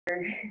a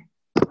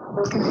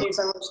little confused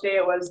on which day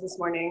it was this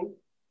morning.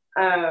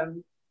 Yeah,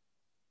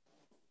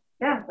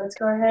 let's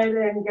go ahead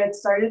and get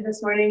started.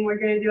 This morning we're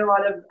going to do a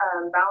lot of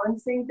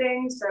balancing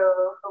things, so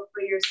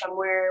hopefully you're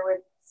somewhere with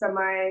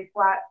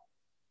semi-flat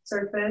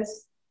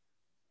surface.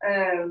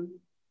 Yeah,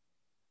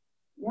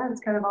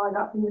 that's kind of all I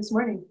got from this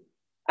morning.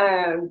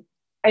 I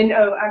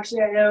know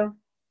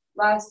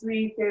last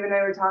week Dave and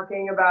I were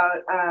talking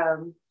about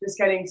just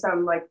getting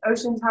some like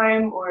ocean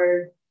time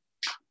or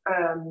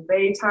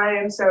bay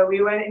time. So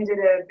we went and did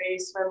a bay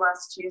swim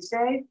last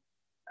Tuesday.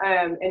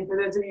 And for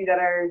those of you that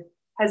are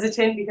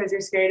hesitant because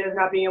you're scared of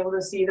not being able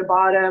to see the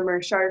bottom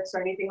or sharks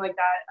or anything like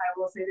that, I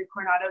will say the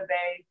Coronado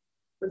Bay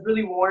was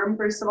really warm,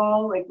 first of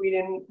all. Like, we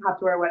didn't have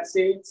to wear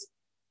wetsuits.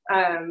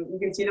 You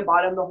can see the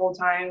bottom the whole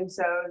time,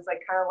 so it's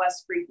like kind of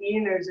less freaky.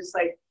 And there's just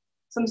like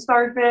some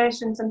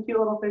starfish and some cute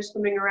little fish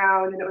swimming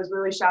around, and it was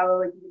really shallow,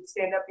 like you could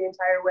stand up the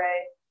entire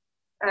way.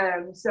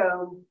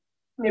 So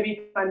it'd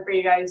be fun for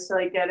you guys to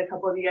like get a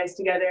couple of you guys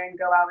together and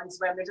go out and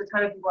swim. There's a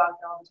ton of people out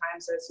there all the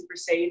time, so it's super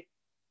safe.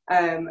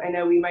 I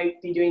know we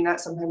might be doing that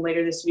sometime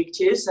later this week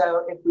too,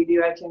 so if we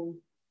do, I can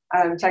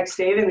text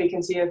Dave and we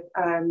can see if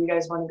you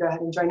guys want to go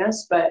ahead and join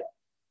us. But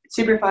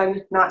super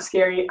fun, not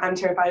scary. I'm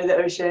terrified of the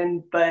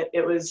ocean, but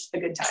it was a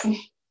good time.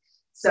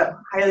 So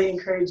highly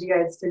encourage you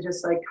guys to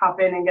just like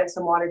hop in and get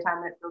some water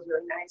time. It feels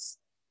really nice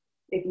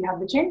if you have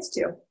the chance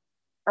to.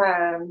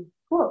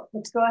 Cool,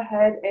 let's go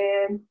ahead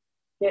and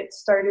get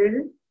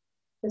started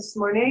this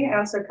morning. I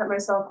also cut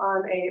myself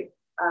on a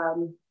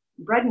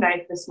bread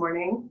knife this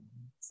morning,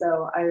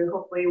 so I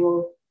hopefully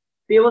will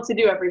be able to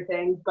do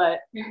everything, but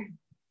didn't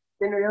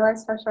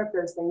realize how sharp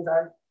those things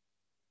are.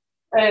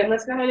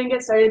 Let's go ahead and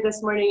get started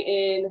this morning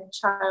in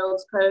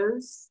child's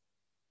pose.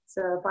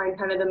 So find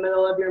kind of the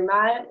middle of your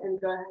mat and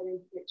go ahead and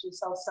get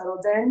yourself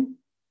settled in.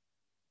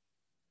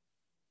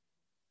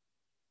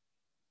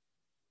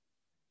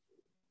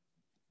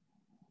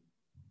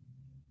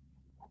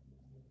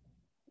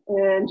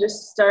 And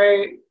just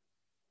start.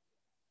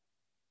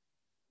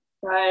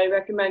 I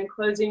recommend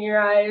closing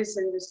your eyes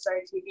and just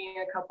start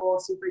taking a couple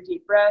super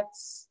deep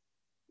breaths.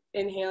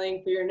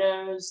 Inhaling through your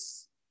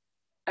nose,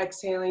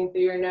 exhaling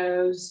through your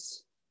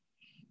nose.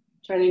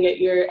 Trying to get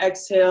your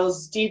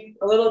exhales deep,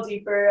 a little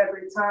deeper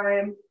every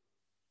time.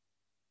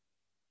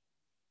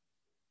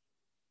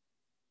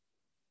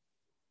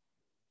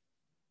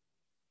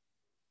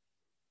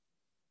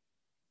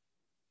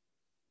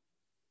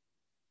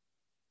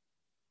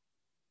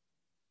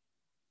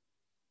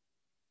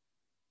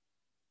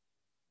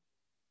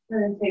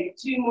 And then take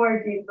 2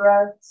 more deep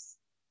breaths.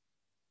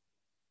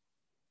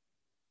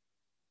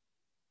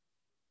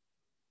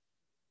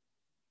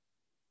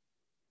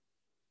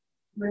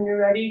 When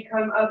you're ready,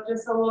 come up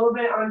just a little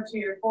bit onto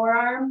your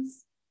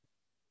forearms.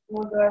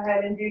 We'll go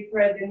ahead and do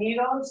thread the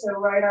needle. So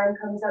right arm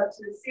comes up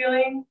to the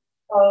ceiling.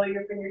 Follow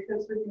your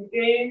fingertips with your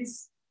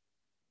gaze.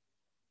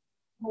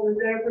 Hold it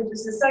there for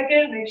just a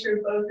second. Make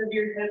sure both of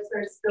your hips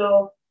are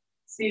still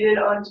seated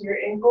onto your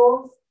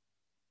ankles.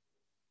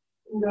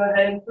 And go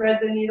ahead and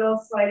thread the needle,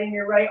 sliding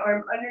your right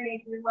arm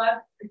underneath your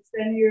left.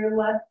 Extend your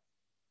left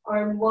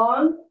arm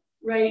long.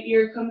 Right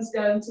ear comes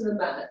down to the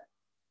mat.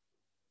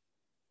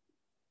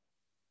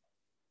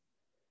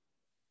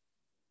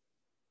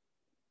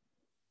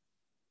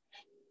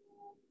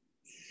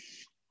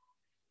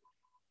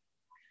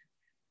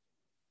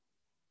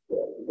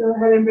 Go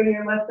ahead and bring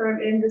your left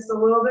arm in just a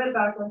little bit,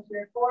 back onto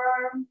your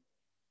forearm.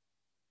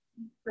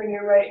 Bring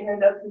your right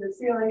hand up to the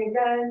ceiling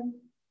again.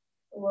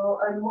 And we'll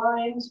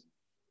unwind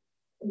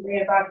and bring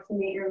it back to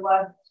meet your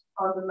left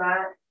on the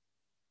mat.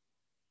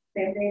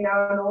 Same thing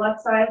now on the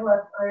left side.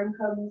 Left arm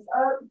comes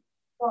up.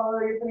 Follow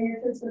your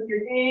fingertips with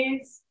your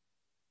gaze.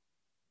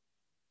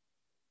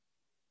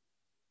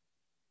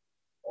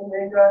 And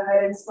then go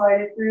ahead and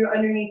slide it through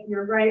underneath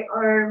your right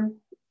arm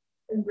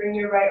and bring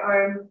your right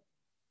arm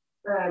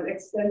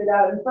extended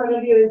out in front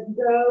of you as you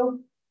go.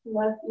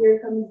 Left ear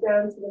comes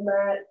down to the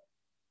mat.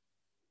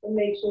 And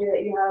make sure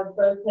that you have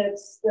both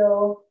hips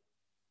still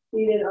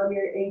seated on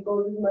your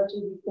ankles as much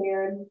as you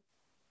can.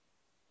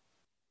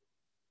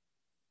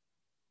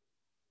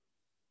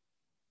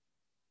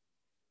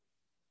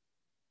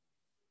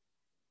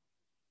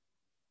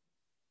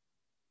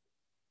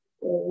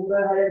 And go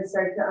ahead and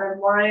start to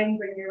unwind.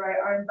 Bring your right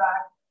arm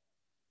back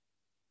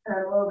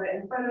a little bit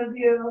in front of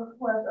you.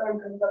 Left arm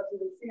comes up to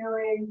the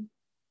ceiling.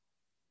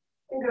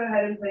 And go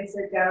ahead and place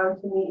it down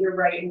to meet your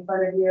right in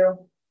front of you.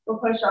 We'll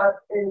push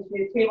up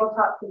into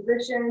tabletop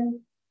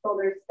position.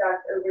 Shoulders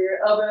stacked over your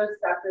elbows,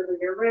 stacked over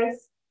your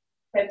wrists.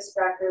 Hips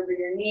stacked over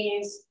your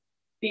knees.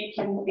 Feet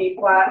can be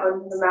flat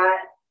on the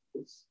mat.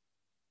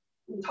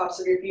 The tops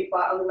of your feet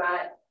flat on the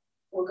mat.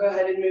 We'll go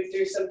ahead and move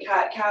through some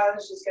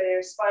cat-cows, just getting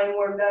your spine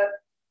warmed up.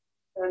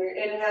 On your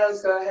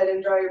inhales, go ahead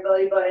and draw your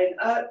belly button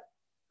up.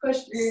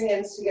 Push through your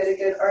hands to get a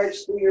good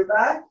arch through your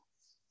back.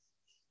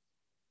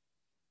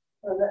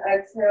 On the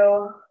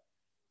exhale,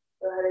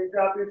 go ahead and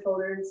drop your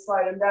shoulders,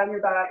 slide them down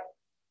your back.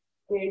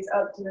 Gaze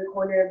up to the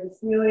corner of the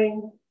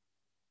ceiling.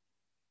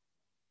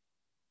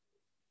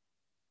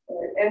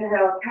 And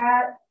inhale,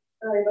 cat.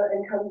 Belly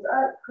button comes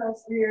up,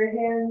 press through your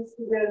hands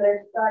to get a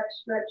nice back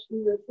stretch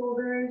through the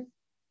shoulders.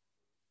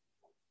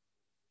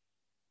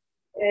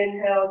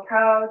 Inhale,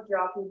 cow,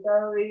 drop your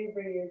belly,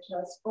 bring your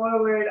chest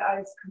forward,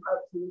 eyes come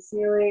up to the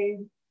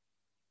ceiling.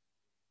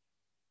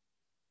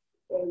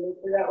 And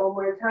do that one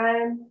more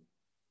time.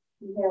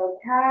 Inhale,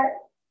 cat,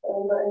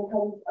 belly button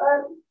comes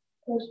up,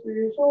 push through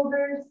your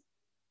shoulders.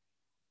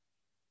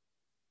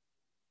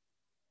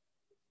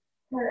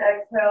 And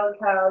exhale,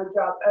 cow,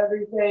 drop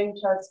everything,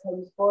 chest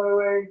comes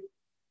forward,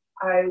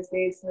 eyes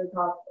gaze to the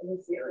top of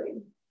the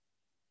ceiling.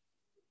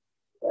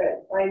 Good.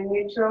 Find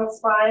neutral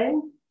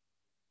spine.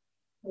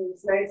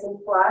 It's nice and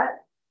flat.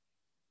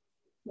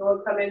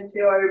 We'll come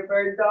into our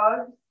bird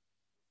dog.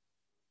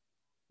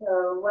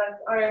 So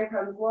left arm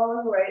comes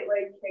long, right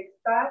leg kicks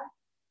back.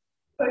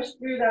 Push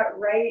through that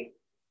right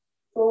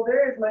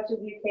shoulder as much as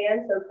you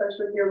can. So push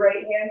with your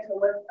right hand to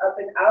lift up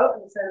and out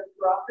instead of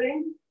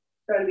dropping.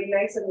 Try to be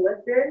nice and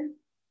lifted.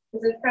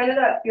 Because it's kind of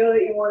that feel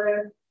that you want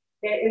to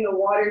get in the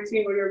water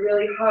too, where you're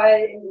really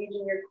high,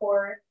 engaging your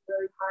core,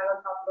 really high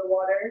on top of the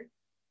water.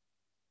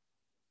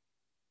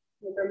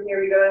 And from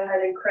here, we go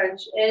ahead and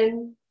crunch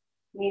in,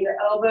 knee to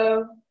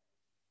elbow,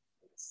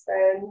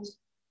 extend,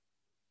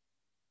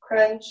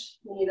 crunch,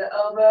 knee to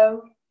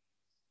elbow,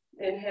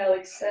 inhale,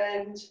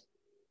 extend,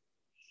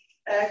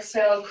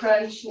 exhale,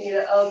 crunch, knee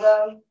to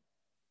elbow,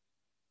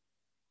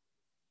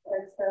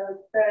 exhale,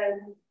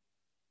 extend,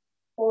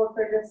 hold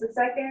for just a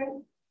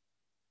second.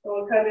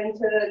 We'll come into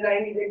the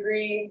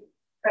 90-degree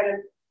kind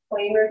of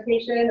plane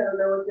rotation. I don't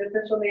know what the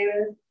official name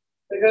is,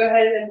 but go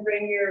ahead and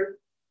bring your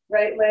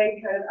right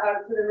leg kind of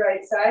out to the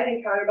right side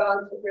and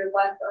counterbalance with your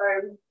left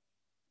arm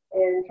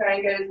and try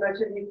and get as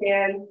much as you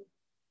can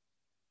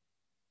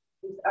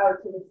just out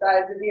to the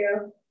sides of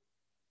you.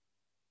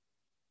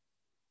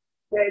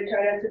 Good,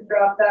 try not to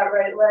drop that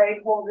right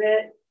leg, hold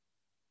it,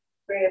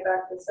 bring it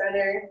back to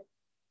center.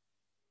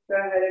 Go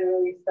ahead and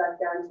release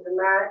back down to the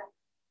mat.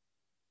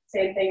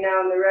 Same thing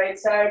now on the right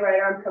side, right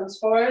arm comes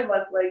forward,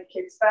 left leg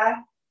kicks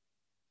back.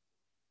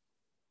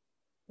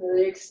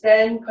 Really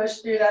extend, push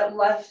through that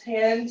left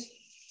hand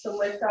to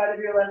lift out of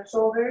your left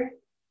shoulder.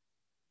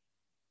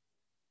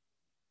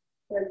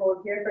 And hold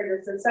here for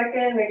just a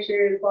second. Make sure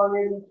you're as long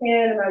as you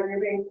can. Imagine you're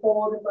being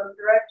pulled in both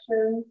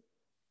directions.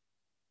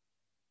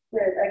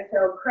 Good.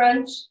 Exhale,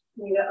 crunch,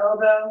 knee to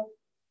elbow.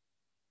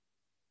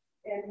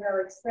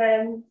 Inhale,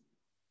 extend.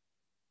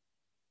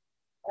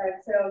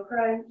 Exhale,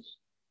 crunch.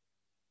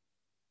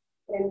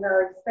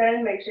 Inhale,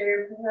 extend. Make sure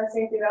you're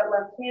pressing through that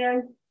left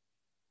hand.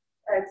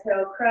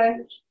 Exhale,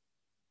 crunch.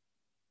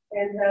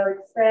 Inhale,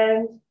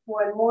 extend.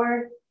 One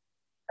more.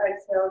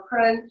 Exhale,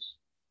 crunch.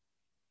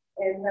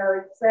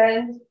 Inhale,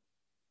 extend.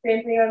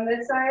 Same thing on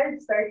this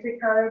side. Start to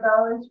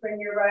counterbalance.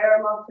 Bring your right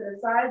arm off to the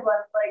side,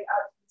 left leg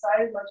out to the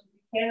side as much as you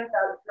can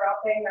without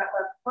dropping that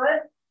left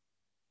foot.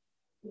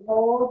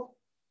 Hold.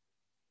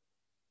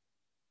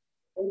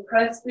 And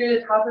press through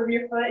the top of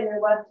your foot in your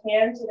left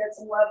hand to get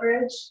some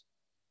leverage.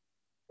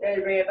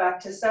 And bring it back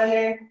to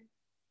center.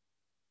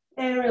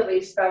 And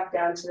release back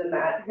down to the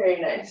mat.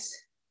 Very nice.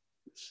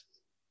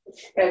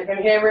 Good. From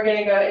here, we're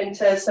going to go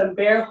into some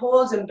bear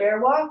holds and bear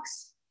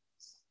walks.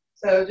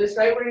 So just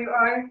right where you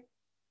are,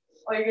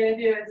 all you're going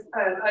to do is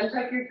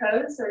untuck your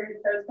toes so your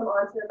toes come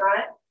onto the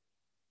mat.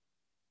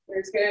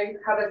 We're just going to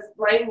have a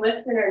slight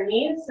lift in our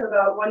knees, so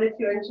about 1 to 2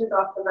 inches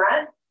off the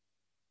mat.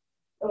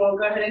 And we'll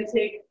go ahead and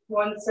take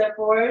one step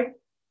forward.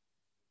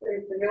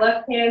 With your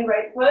left hand,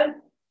 right foot.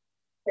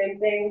 Same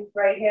thing,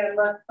 right hand,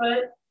 left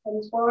foot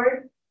comes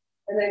forward,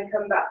 and then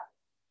come back.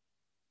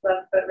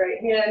 Left foot, right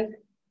hand,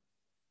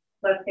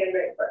 right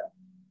foot.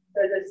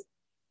 So just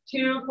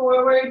 2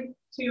 forward,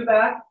 2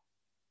 back.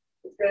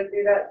 Let's go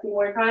through that 2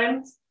 more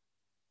times.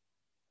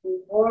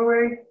 2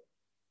 forward,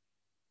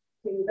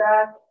 2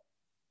 back.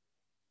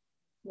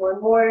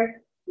 1 more,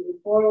 2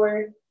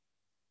 forward,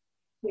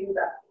 2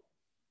 back.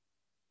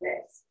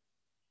 Nice.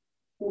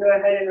 You can go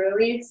ahead and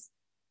release.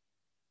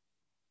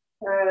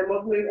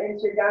 We'll move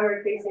into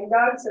downward facing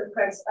dog. So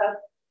press up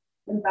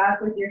and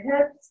back with your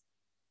hips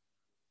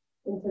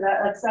into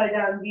that upside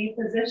down V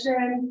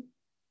position.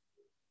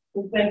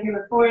 We've been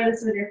here before.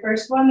 This is your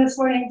first one this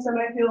morning, so it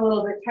might feel a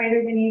little bit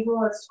tighter than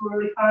usual. That's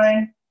totally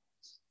fine.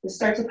 Just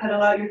start to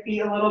pedal out your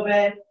feet a little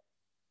bit,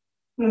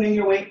 moving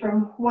your weight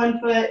from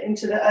one foot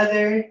into the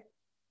other.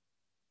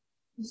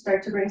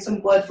 Start to bring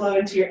some blood flow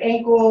into your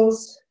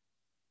ankles,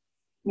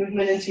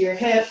 movement into your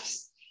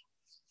hips.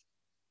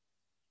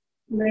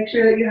 Make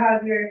sure that you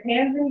have your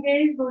hands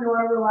engaged, but we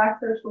want to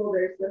relax our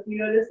shoulders. So if you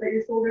notice that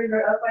your shoulders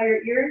are up by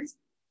your ears,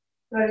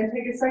 go ahead and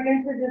take a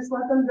second to just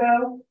let them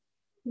go.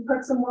 And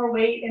put some more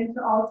weight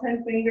into all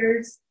 10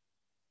 fingers.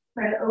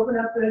 Try to open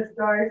up those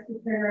jars to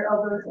turn our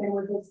elbows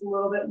inward just a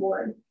little bit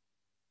more.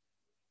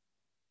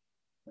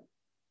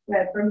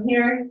 Good. From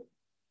here,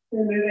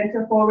 we'll move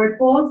into forward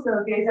fold.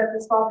 So gaze at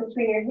the spot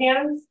between your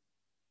hands.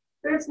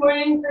 This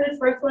morning, for this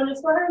first one,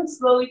 just go ahead and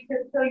slowly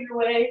tiptoe your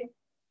way.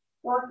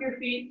 Walk your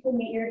feet to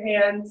meet your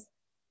hands.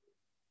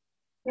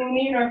 And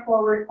meet our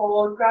forward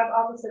fold. Grab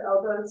opposite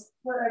elbows.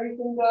 Let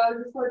everything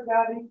go. Just let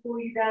gravity pull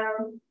you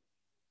down.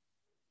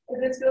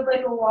 If this feels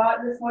like a lot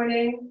this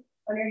morning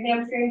on your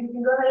hamstrings, you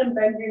can go ahead and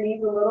bend your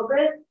knees a little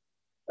bit.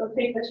 It'll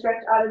take the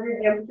stretch out of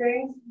your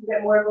hamstrings,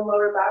 get more of a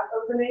lower back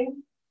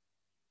opening.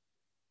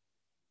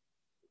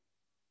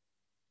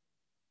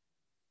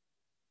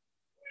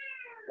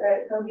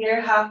 Good, from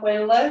here,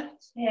 halfway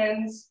lift,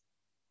 hands,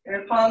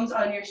 your palms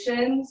on your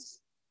shins.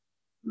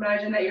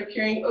 Imagine that you're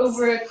peering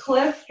over a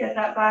cliff, get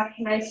that back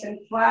nice and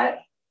flat.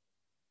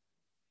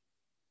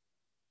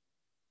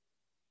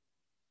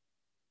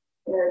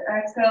 Good,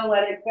 exhale,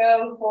 let it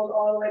go, hold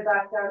all the way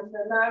back down to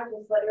the mat,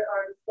 just let your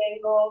arms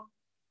dangle.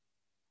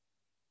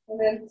 And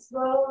then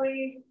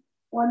slowly,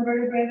 one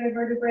vertebrae to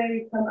vertebrae,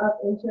 we come up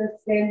into a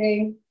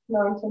standing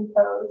mountain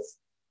pose.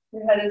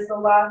 Your head is the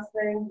last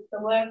thing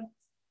to lift.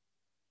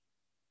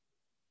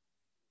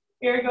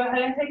 Here, go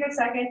ahead and take a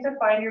second to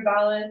find your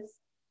balance.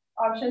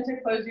 Option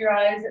to close your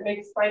eyes. It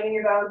makes finding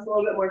your balance a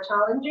little bit more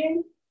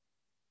challenging,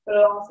 but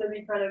it'll also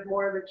be kind of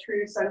more of a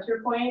true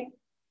center point.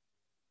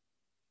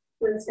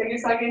 So just take a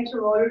second to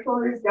roll your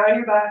shoulders down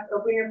your back,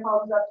 open your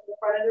palms up to the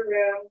front of the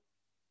room,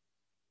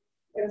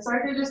 and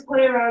start to just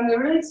play around the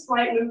really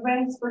slight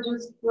movements, but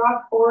just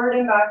rock forward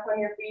and back on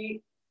your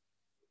feet,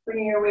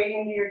 bringing your weight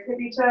into your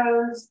tippy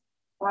toes,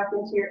 back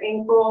into your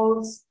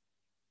ankles.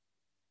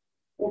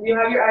 If you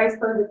have your eyes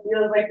closed, it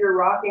feels like you're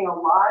rocking a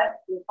lot.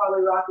 You're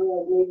probably rocking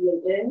like maybe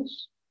an inch,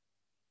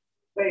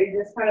 but it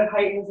just kind of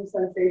heightens the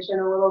sensation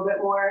a little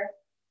bit more.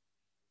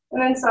 And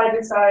then side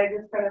to side,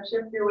 just kind of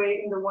shift your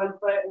weight into one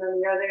foot and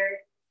then the other,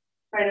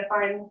 trying to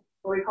find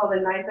what we call the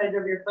knife edge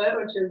of your foot,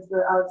 which is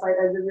the outside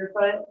edge of your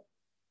foot.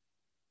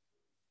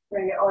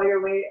 Trying to get all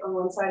your weight on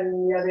one side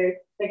and the other.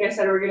 Like I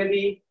said, we're going to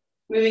be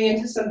moving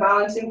into some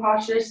balancing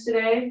postures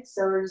today.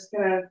 So we're just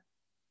going to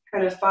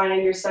kind of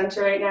find your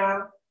center right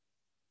now.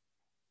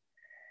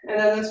 And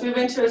then let's move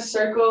into a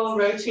circle,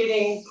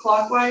 rotating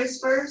clockwise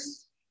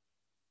first.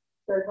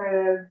 So kind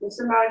of just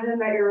imagine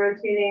that you're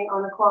rotating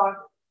on the clock,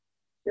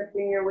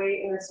 shifting your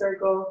weight in a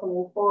circle,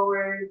 coming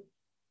forward,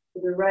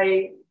 to the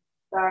right,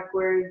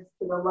 backwards,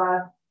 to the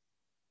left,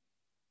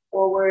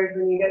 forward.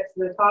 When you get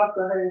to the top,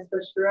 go ahead and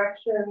switch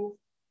directions.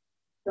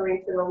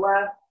 Going to the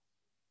left,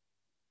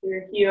 to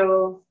your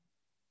heels,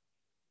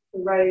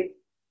 to right,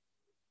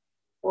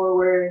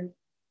 forward.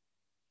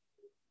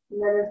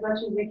 And then as much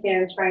as you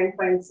can, try and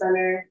find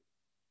center.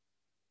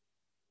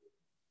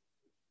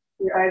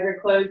 Your eyes are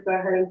closed, go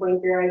ahead and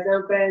blink your eyes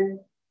open.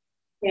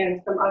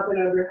 Hands come up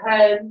and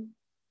overhead.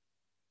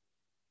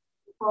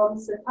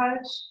 Palms to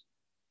touch.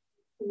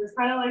 This is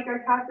kind of like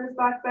our cactus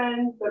back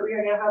bend, but we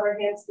are going to have our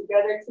hands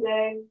together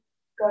today.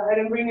 Go ahead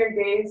and bring your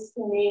gaze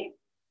to meet,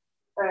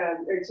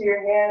 or to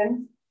your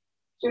hands.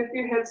 Shift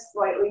your hips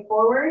slightly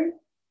forward.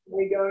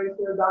 We go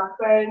into a back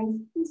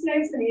bend. It's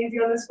nice and easy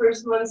on this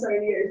first one, so you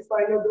get your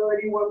spine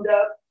mobility warmed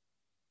up.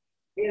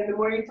 And the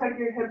more you tuck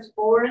your hips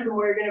forward, the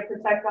more you're going to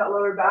protect that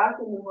lower back,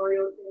 and the more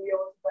you'll be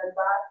able to bend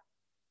back.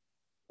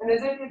 And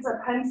as if it's a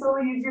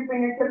pencil, use your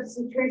fingertips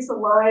to trace a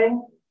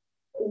line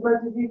as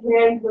much as you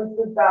can towards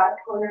the back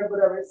corner of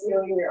whatever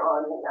ceiling you're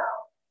on right now.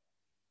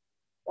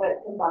 Let it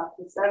come back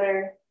to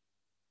center.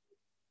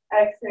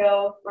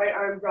 Exhale, right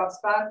arm drops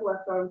back,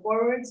 left arm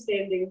forward,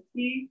 standing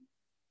T.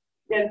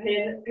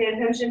 Again, pay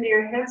attention to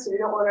your hips. We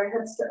don't want our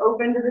hips to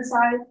open to the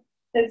side.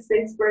 Hips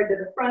stay squared to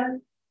the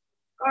front.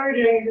 All we're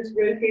doing is just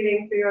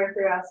rotating through our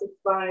thoracic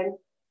spine.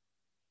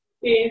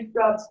 Gaze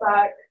drops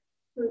back,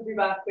 move your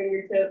back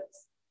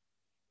fingertips.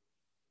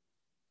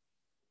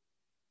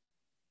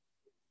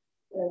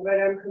 And right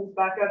arm comes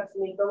back up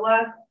to meet the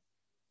left.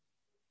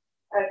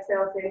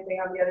 Exhale, same thing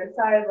on the other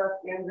side.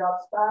 Left hand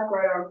drops back,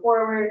 right arm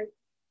forward.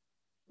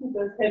 Keep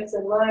those hips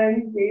in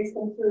line. Gaze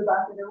comes to the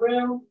back of the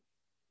room.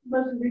 As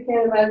much as you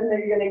can, imagine that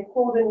you're getting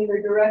pulled in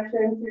either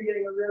direction, so you're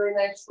getting a really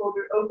nice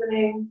shoulder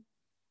opening.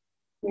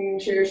 Making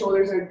sure your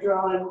shoulders are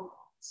drawn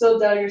still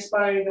down your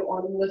spine. You don't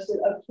want them lifted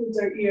up towards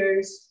our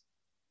ears.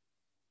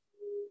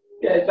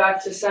 Good,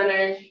 back to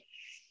center.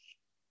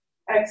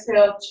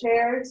 Exhale,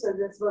 chair. So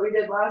this is what we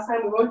did last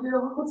time. We won't do the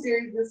whole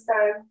series this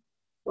time.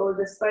 We'll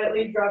just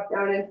slightly drop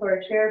down into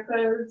our chair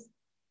pose.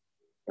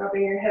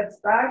 Dropping your hips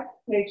back.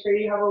 Make sure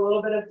you have a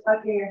little bit of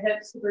tuck in your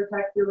hips to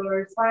protect your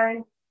lower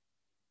spine.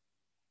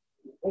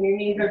 And your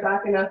knees are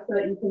back enough so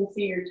that you can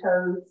see your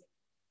toes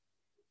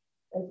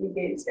as you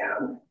gaze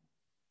down.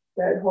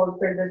 Good, hold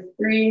for this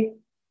 3,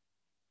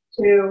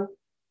 2,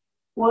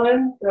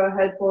 1. Go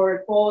ahead,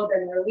 forward fold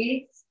and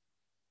release.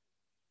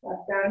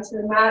 Back down to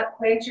the mat,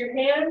 plant your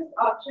hands.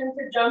 Option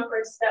to jump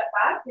or step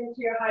back into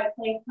your high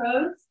plank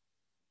pose.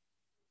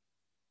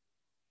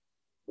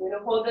 We're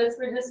gonna hold this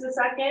for just a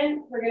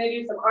second. We're gonna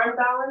do some arm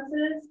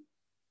balances.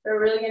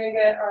 We're really gonna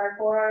get our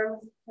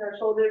forearms and our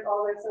shoulders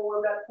all nice and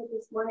warmed up for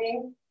this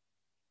morning.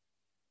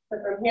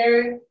 So from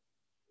here,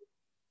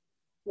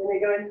 we're gonna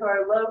go into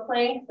our low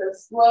plank. So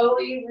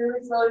slowly,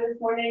 really slowly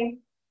this morning,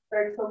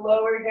 start to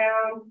lower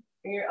down.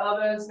 Bring your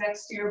elbows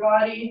next to your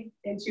body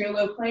into your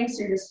low plank.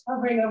 So you're just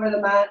hovering over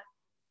the mat.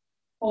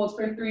 Hold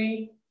for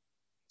 3,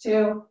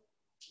 2,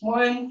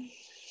 1.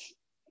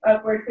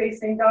 Upward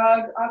facing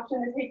dog.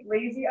 Option to take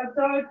lazy up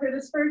dog for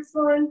this first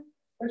one.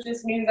 which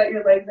just means that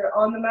your legs are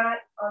on the mat.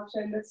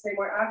 Option to stay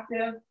more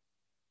active.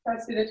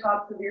 Press to the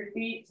tops of your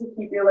feet to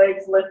keep your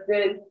legs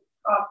lifted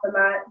off the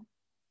mat.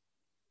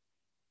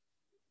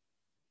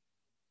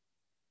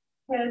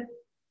 Good.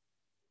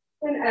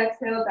 And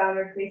exhale,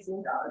 downward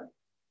facing dog.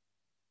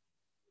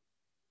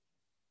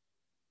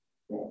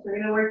 Okay, so we're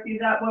gonna work through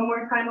that one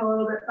more time, a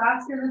little bit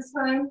faster this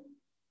time.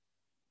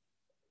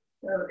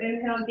 So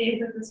inhale,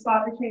 gaze at the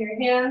spot between your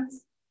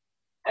hands.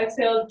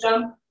 Exhale,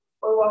 jump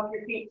or walk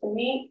your feet to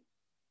meet.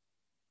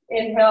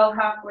 Inhale,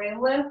 halfway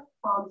lift,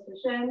 palms to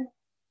shin.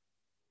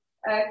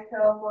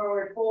 Exhale,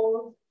 forward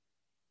fold.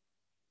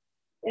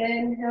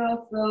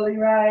 Inhale, slowly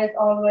rise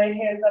all the way,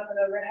 hands up and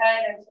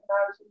overhead into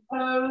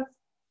mountain pose.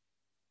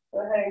 Go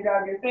ahead and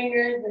grab your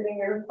fingers, leaving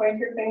your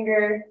pointer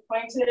finger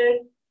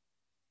pointed.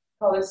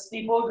 Call this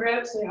steeple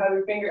grip, so you have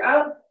your finger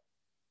out.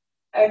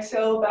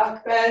 Exhale,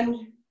 back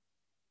bend.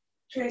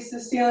 Trace the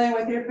ceiling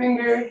with your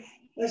finger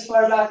as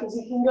far back as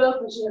you can go,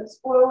 push your hips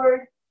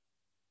forward.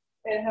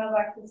 Inhale,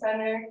 back to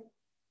center.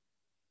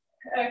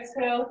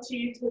 Exhale,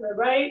 T to the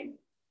right.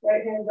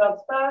 Right hand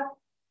drops back.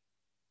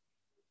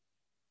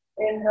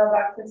 Inhale,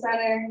 back to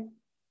center.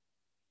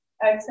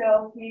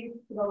 Exhale, T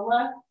to the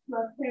left.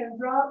 Left hand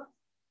drops.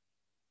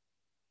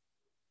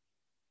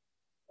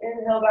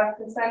 Inhale, back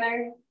to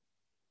center.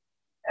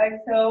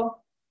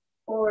 Exhale,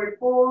 forward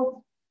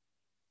fold.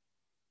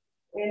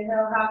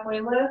 Inhale,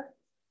 halfway lift.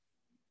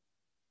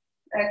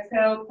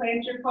 Exhale,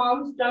 plant your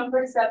palms, jump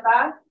or step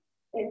back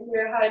into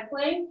your high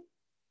plank.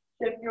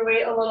 Shift your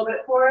weight a little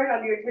bit forward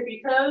on your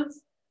tippy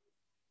toes.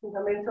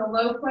 Come into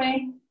low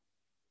plank.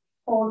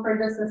 Hold for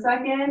just a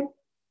second.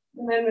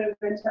 And then move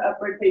into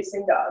upward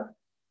facing dog.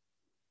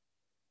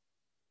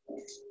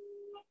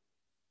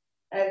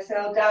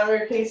 Exhale,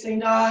 downward facing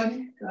dog.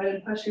 Go ahead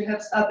and push your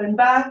hips up and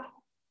back.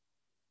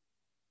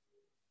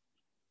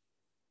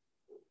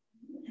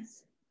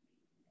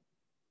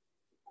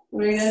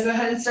 We're gonna go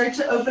ahead and start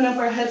to open up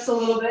our hips a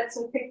little bit.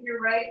 So pick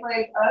your right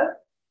leg up.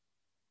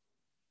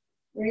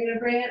 We're gonna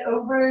bring it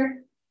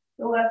over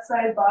the left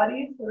side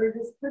body. So we're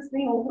just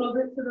twisting a little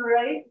bit to the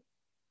right.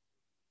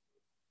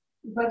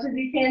 As much as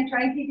you can,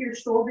 try and keep your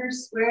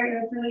shoulders square.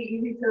 And it's really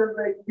easy to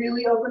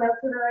really open up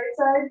to the right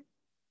side.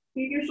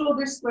 Keep your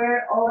shoulders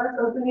square. All that's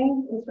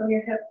opening is from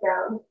your hip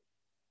down.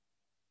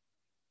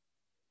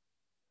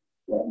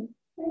 Good.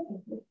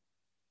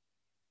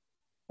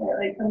 Right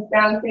leg comes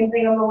down, same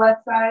thing on the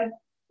left side.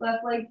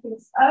 Left leg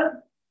kicks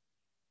up.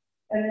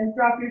 And then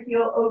drop your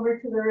heel over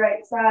to the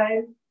right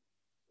side.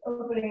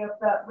 Opening up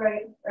that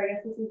right, or I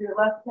guess this is your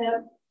left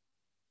hip.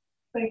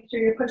 Make sure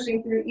you're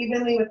pushing through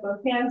evenly with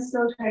both hands.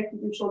 Still try to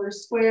keep your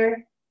shoulders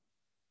square.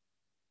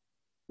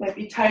 Might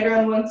be tighter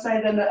on one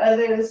side than the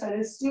other. This side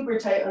is super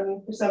tight on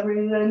me for some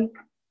reason.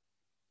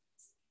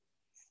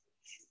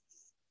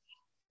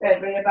 Good,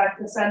 bring it back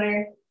to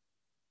center.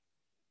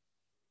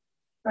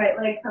 Right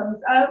leg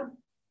comes up.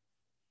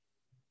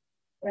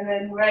 And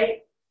then right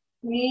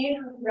knee,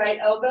 right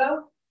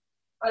elbow.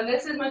 On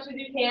this as much as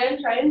you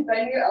can, try and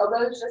bend your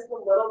elbows just a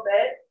little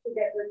bit to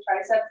get the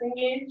triceps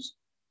engaged.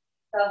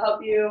 That'll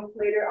help you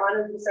later on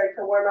as we start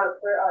to warm up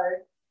for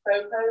our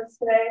crow pose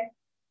today.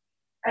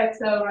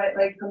 Exhale, right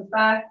leg comes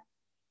back.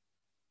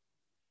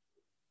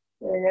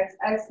 And next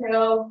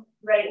exhale,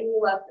 right knee,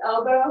 left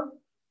elbow.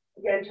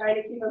 Again, try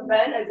to keep them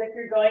bent as if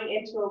you're going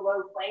into a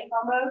low plank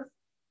almost.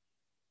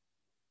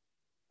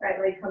 Right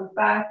leg comes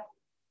back.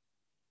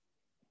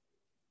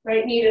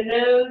 Right knee to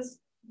nose.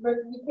 As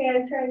you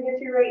can, try and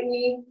get your right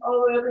knee all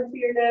the way over to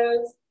your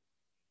nose.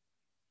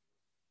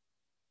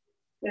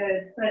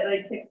 Good. Right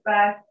leg kicks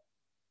back.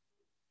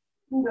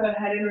 Go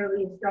ahead and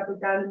release. Drop it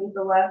down to meet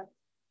the left.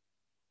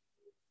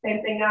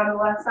 Same thing now on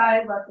the left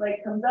side. Left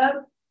leg comes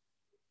up.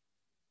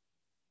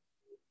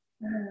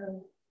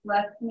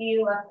 Left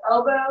knee, left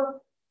elbow.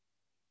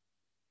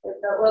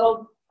 Get that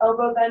little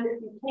elbow bend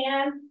if you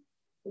can.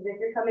 As if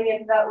you're coming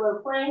into that low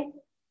plank.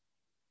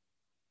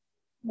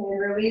 And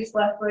release,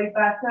 left leg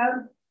back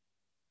up.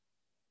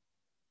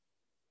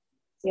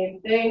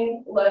 Same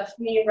thing, left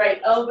knee, right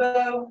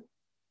elbow.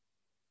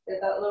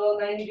 Get that little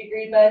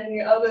 90-degree bend in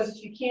your elbows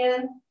if you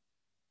can.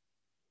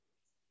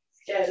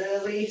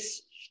 Good,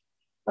 release.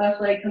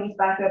 Left leg comes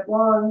back up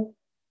long.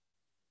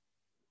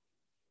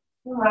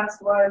 And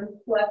last one,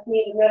 left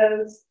knee to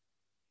nose.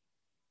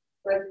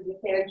 As much as you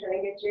can, try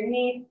and get your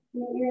knee,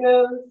 meet your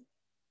nose.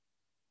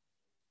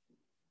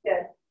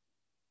 Good.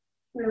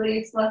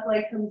 Release, left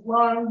leg comes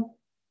long.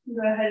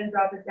 Go ahead and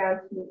drop it down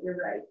to meet your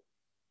right.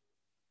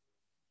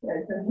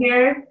 Good, from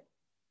here,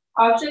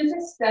 option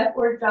to step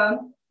or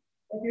jump.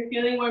 If you're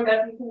feeling warmed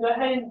up, you can go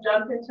ahead and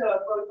jump into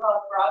what we call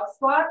a frog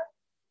squat.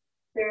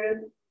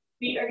 Your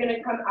feet are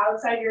gonna come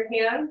outside your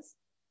hands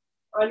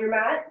on your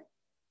mat.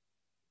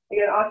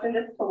 Again, option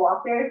just to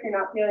walk there if you're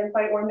not feeling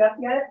quite warmed up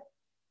yet.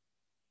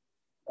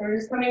 We're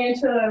just coming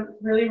into a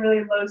really,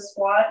 really low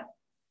squat.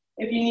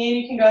 If you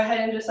need, you can go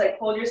ahead and just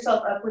hold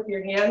yourself up with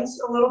your hands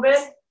a little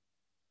bit.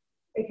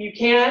 If you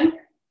can,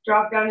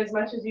 drop down as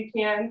much as you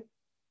can.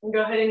 And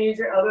go ahead and use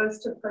your elbows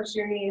to push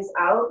your knees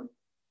out.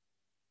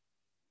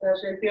 That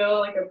should feel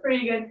like a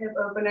pretty good hip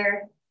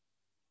opener.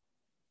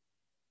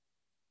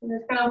 And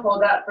just kind of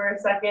hold that for a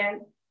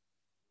second.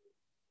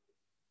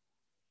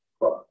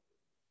 Cool.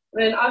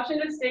 And then option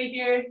to stay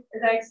here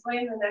as I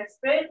explain the next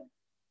bit,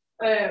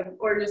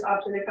 or just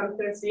option to come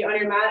to a seat on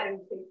your mat and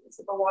take a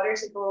sip of water,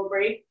 take a little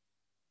break.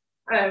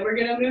 We're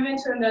gonna move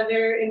into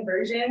another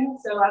inversion.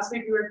 So last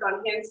week we worked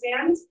on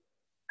handstands.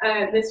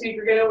 This week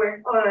we're gonna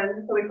work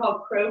on what we call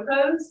crow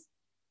pose.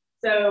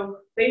 So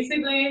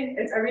basically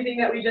it's everything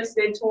that we just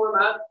did to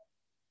warm up.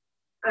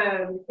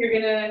 You're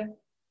gonna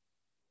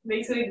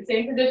basically the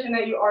same position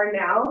that you are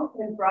now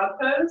in frog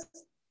pose.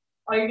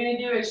 All you're gonna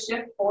do is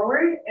shift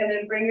forward and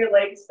then bring your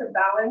legs to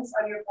balance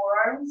on your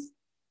forearms.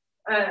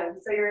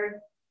 So you're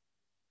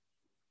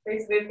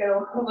basically it's gonna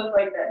look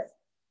like this.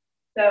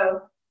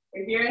 So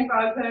if you're in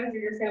frog pose,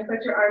 you're just gonna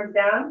put your arms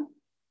down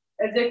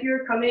as if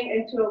you're coming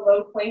into a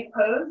low plank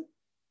pose.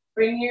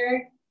 Bring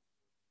your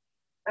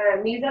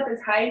knees up as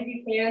high as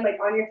you can, like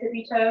on your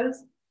tippy toes.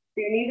 So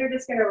your knees are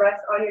just gonna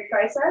rest on your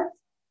triceps.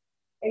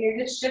 And you're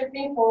just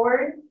shifting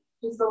forward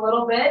just a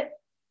little bit.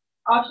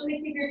 Option to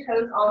keep your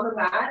toes on the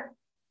mat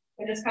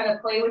and just kind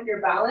of play with your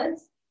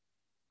balance.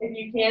 If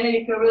you can and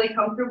you feel really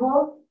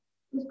comfortable,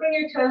 just bring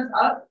your toes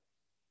up.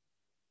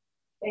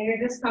 And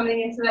you're just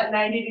coming into that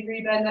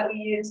 90-degree bend that we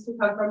use to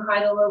come from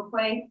high to low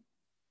plank.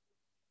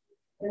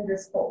 And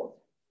just hold.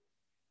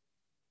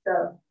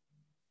 So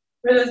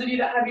for those of you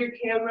that have your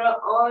camera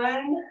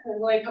on,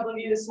 there's only a couple of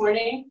you this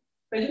morning,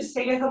 but just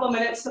take a couple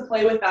minutes to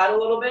play with that a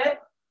little bit.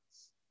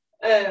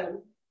 And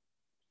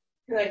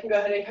I can go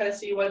ahead and kind of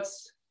see what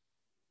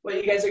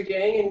you guys are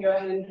doing and go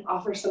ahead and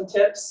offer some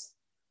tips.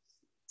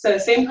 So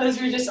same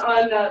pose we're just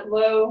on, that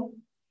low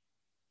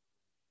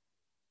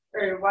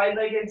or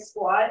wide-legged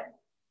squat.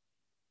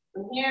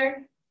 From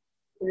here,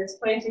 you're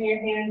just planting your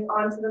hands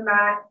onto the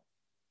mat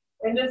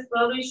and just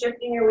slowly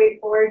shifting your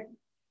weight forward,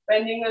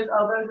 bending those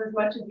elbows as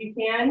much as you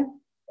can.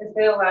 It's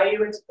going to allow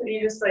you, it's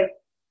pretty just like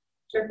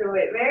shift your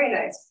weight. Very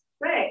nice.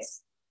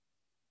 Nice.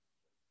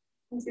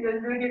 You see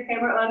those with your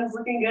camera on is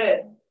looking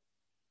good.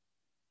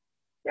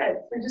 Good.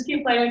 So just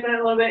keep playing with it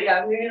a little bit.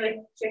 Yeah, maybe like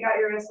check out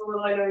your wrists a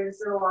little. I know you're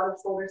just doing a lot of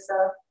shoulder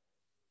stuff.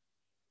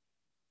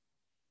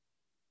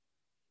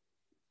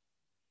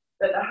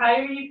 But the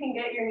higher you can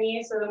get your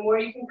knees, so the more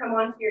you can come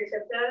onto your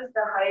tiptoes,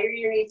 the higher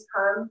your knees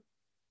come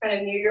kind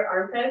of near your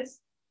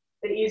armpits,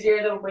 the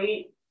easier the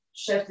weight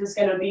shift is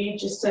going to be,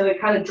 just to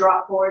kind of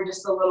drop forward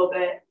just a little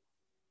bit.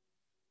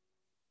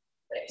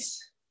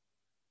 Nice.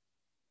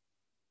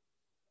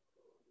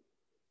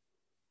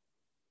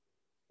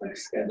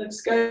 Looks good,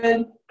 looks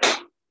good.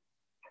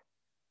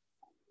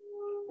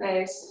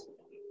 Nice.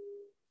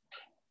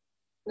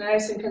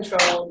 Nice and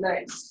controlled,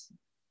 nice.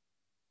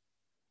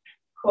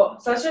 Cool,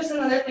 so that's just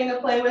another thing to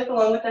play with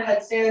along with the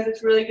headstands.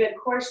 It's really good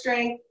core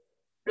strength,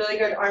 really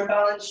good arm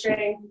balance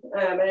strength.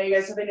 I know you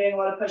guys have been doing a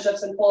lot of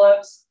push-ups and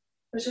pull-ups.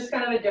 It's just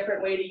kind of a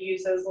different way to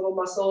use those little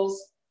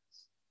muscles.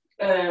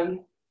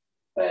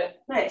 But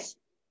nice.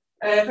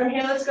 From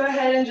here, let's go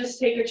ahead and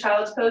just take your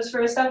child's pose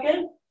for a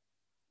second.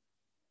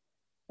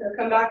 So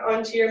come back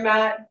onto your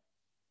mat.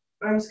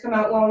 Arms come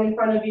out long in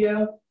front of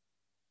you.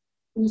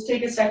 And just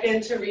take a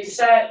second to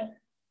reset.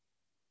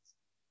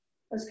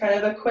 It's kind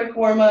of a quick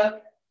warm-up.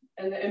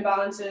 And the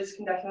imbalances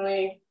can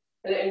definitely,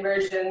 the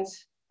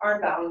inversions,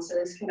 arm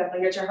balances can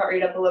definitely get your heart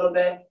rate up a little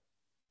bit.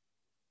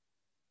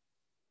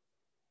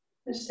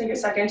 And just take a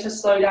second to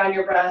slow down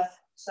your breath,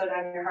 slow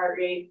down your heart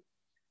rate.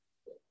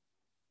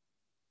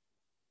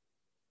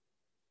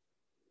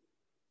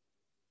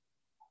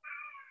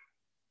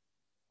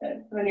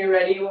 Good. When you're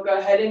ready, we'll go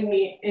ahead and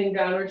meet in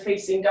downward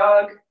facing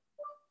dog.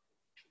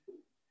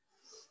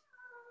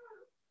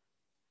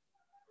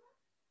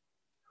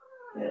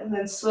 And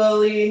then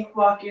slowly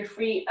walk your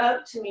feet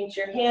up to meet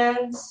your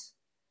hands.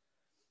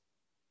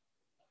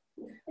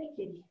 Thank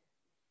you.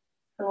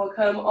 And we'll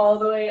come all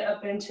the way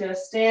up into a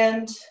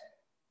stand.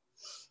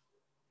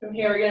 From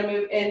here, we're going to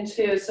move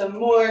into some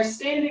more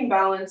standing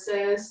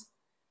balances.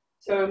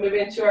 So we'll move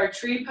into our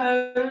tree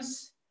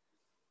pose.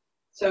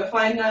 So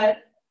find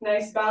that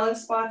nice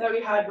balance spot that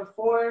we had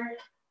before.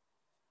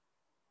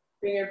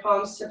 Bring your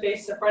palms to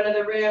face the front of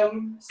the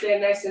room.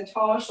 Stand nice and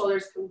tall,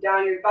 shoulders come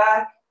down your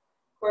back.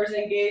 Core is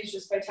engaged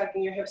just by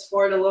tucking your hips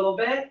forward a little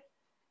bit.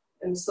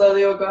 And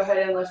slowly we'll go ahead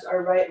and lift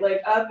our right leg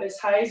up as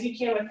high as you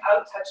can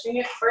without touching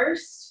it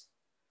first.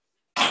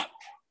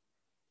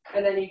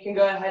 And then you can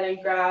go ahead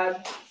and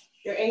grab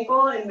your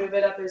ankle and move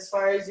it up as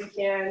far as you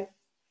can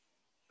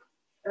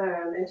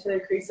into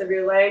the crease of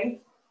your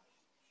leg.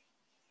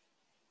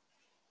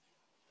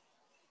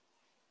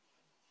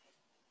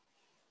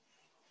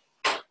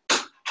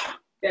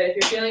 Good, if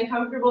you're feeling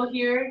comfortable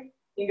here,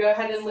 you can go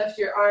ahead and lift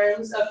your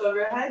arms up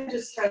overhead,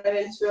 just kind of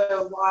into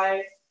a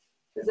wide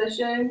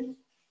position.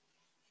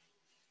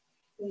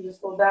 And just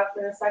hold that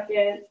for a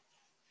second.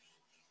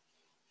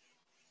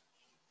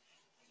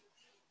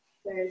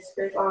 Nice,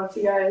 great balance,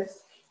 you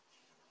guys.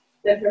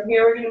 Then from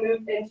here, we're going to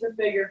move into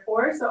figure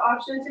four. So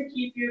option to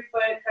keep your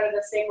foot kind of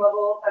the same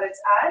level that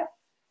it's at.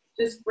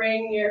 Just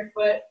bring your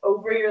foot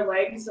over your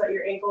leg so that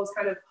your ankle is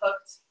kind of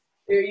hooked.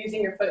 You're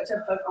using your foot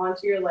to hook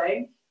onto your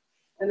leg.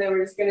 And then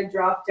we're just going to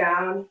drop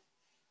down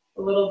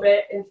a little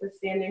bit into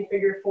standing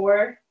figure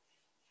four.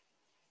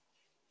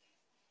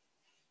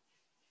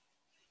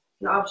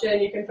 An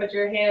option, you can put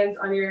your hands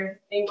on your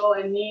ankle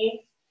and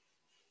knee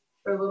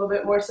for a little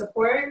bit more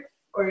support,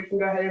 or you can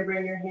go ahead and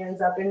bring your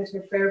hands up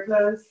into prayer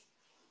pose.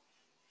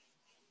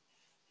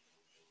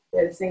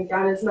 Good, sink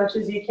down as much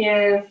as you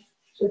can.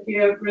 Should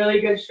feel a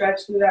really good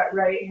stretch through that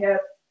right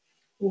hip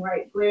and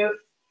right glute.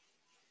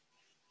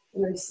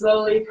 And then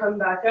slowly come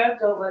back up.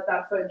 Don't let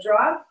that foot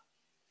drop.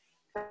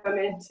 Come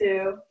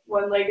into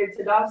one-legged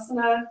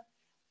Tadasana.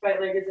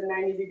 Right leg is a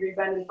 90-degree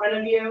bend in front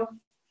of you.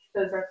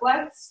 Toes are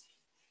flexed.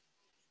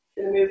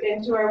 Gonna move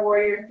into our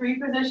warrior three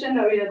position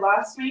that we did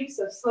last week.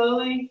 So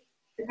slowly,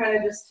 you're kind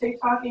of just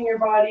tick-tocking your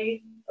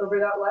body over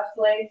that left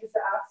leg just to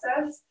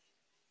access.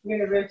 You're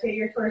gonna rotate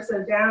your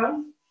torso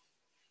down.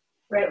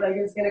 Right leg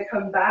is gonna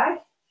come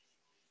back.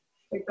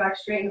 Kick back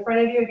straight in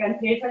front of you. Again,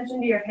 pay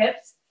attention to your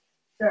hips.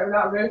 So we're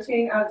not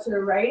rotating out to the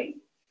right.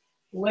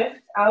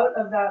 Lift out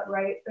of that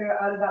right,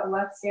 or out of that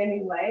left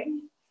standing leg.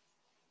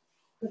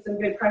 Put some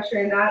good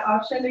pressure in that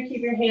option to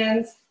keep your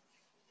hands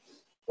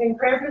in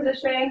prayer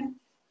position.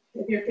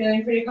 If you're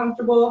feeling pretty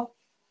comfortable,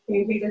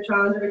 you can take the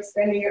challenge of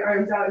extending your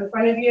arms out in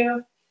front of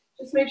you.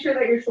 Just make sure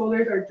that your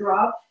shoulders are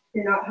dropped.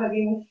 You're not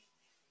hugging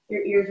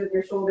your ears with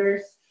your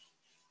shoulders.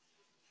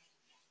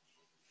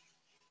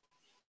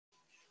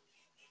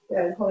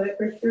 Good, hold it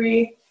for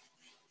 3,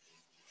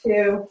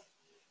 2,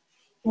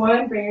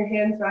 1. Bring your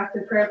hands back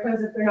to prayer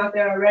pose if they're not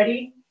there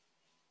already.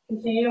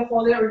 Continue to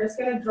hold it. We're just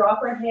gonna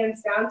drop our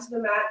hands down to the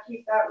mat.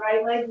 Keep that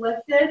right leg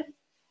lifted.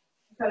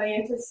 Coming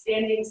into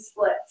standing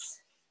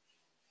splits.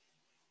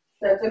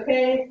 That's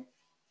okay.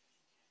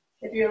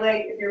 If your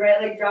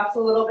right leg drops a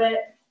little bit,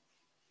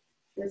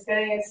 just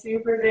getting a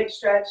super big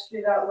stretch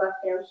through that left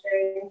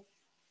hamstring.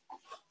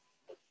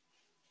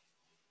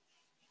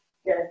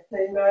 Good.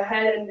 Then go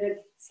ahead and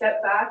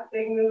step back,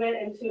 big movement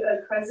into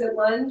a crescent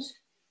lunge.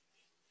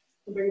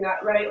 Bring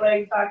that right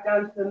leg back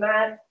down to the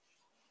mat.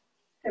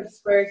 Hips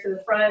square to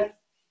the front.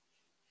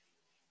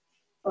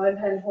 Go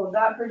ahead and hold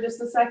that for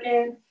just a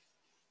second.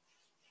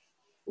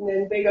 And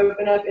then big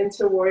open up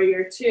into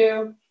warrior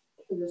two.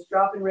 And just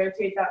drop and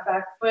rotate that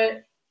back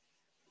foot.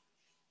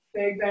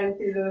 Big bend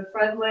through the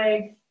front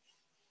leg.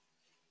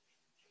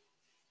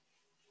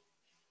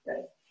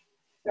 Good.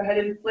 Go ahead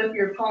and flip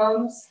your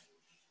palms.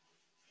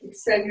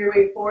 Extend your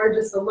weight forward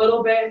just a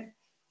little bit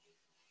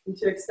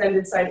into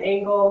extended side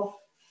angle.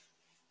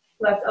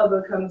 Left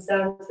elbow comes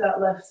down to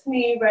that left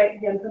knee, right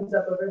hand comes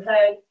up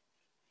overhead.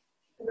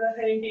 And go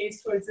ahead and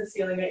gaze towards the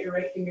ceiling at your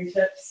right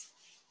fingertips.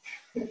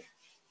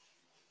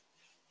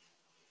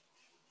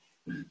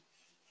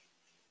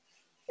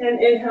 And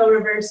inhale,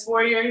 reverse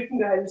warrior. You can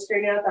go ahead and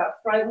straighten out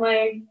that front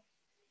leg.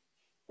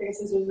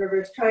 Faces as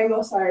reverse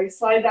triangle,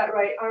 Slide that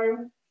right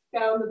arm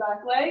down the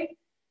back leg.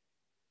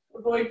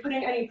 Avoid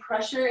putting any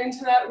pressure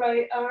into that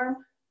right arm.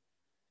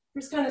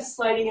 Just kind of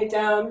sliding it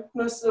down.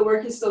 Most of the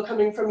work is still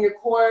coming from your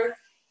core.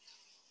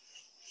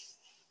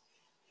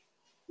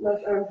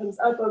 Left arm comes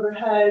up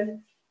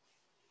overhead.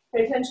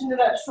 Pay attention to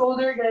that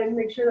shoulder. Again,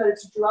 make sure that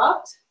it's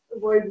dropped.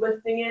 Avoid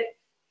lifting it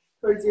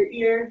towards your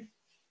ear.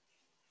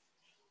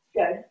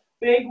 Good.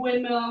 Big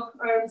windmill.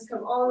 Arms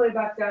come all the way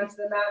back down to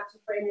the mat to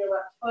frame your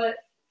left foot.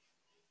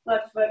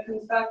 Left foot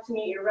comes back to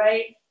meet your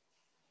right.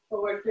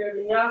 Forward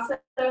through vinyasa.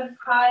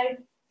 High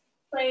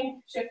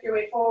plank. Shift your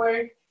weight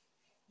forward.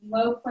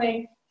 Low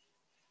plank.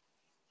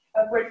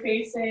 Upward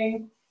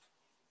facing.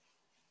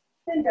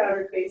 And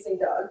downward facing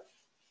dog.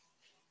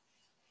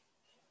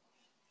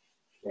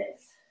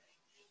 Nice.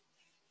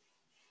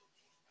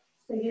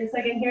 Take a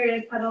second here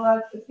to pedal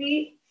out the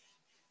feet.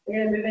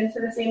 We're going to move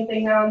into the same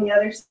thing now on the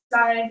other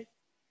side.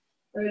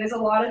 So it is a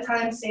lot of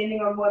time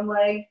standing on one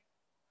leg.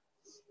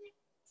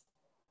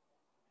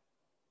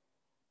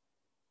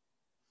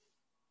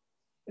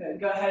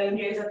 Good. Go ahead and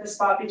gaze at the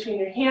spot between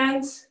your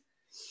hands.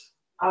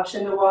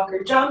 Option to walk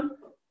or jump.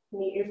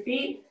 Meet your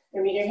feet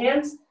or meet your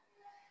hands.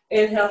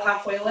 Inhale,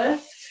 halfway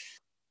lift.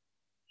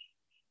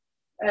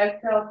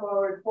 Exhale,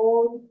 forward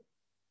fold.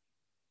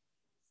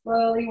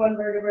 Slowly, one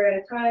vertebrae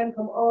at a time,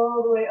 come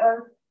all the way up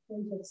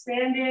into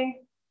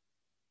standing.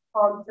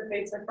 Palms to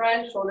face the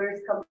front,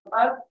 shoulders come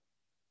up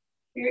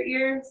to your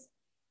ears.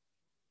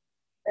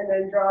 And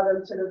then draw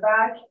them to the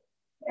back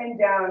and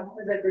down,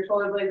 as if your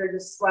shoulder blades are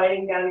just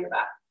sliding down your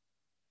back.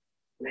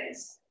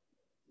 Nice.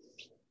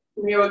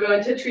 From here, we'll go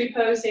into tree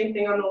pose, same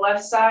thing on the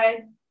left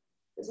side.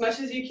 As much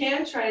as you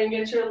can, try and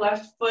get your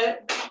left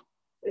foot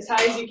as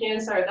high as you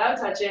can, start without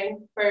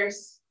touching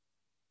first.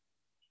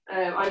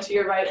 Onto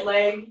your right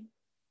leg.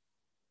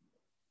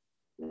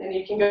 And then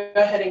you can go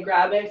ahead and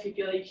grab it if you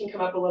feel like you can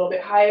come up a little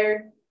bit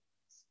higher.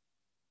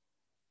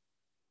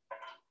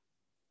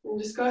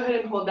 And just go ahead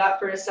and hold that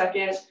for a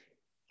second.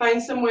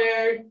 Find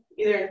somewhere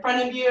either in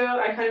front of you.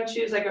 I kind of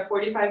choose like a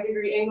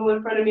 45-degree angle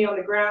in front of me on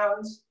the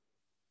ground.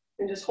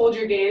 And just hold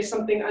your gaze,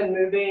 something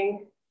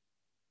unmoving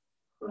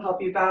will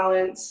help you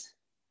balance.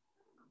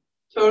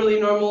 Totally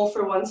normal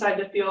for one side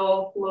to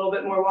feel a little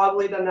bit more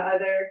wobbly than the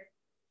other.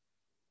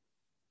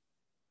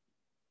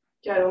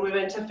 Okay, we'll move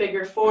into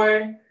figure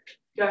four.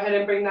 Go ahead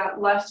and bring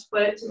that left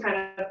foot to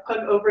kind of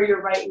hug over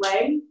your right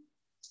leg.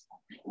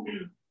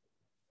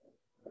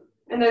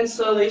 And then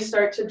slowly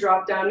start to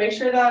drop down. Make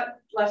sure that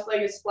left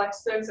leg is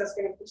flexed though, because that's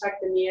going to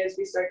protect the knee as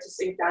we start to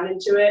sink down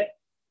into it.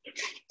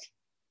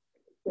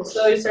 And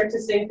slowly start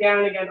to sink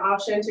down. Again,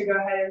 option to go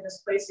ahead and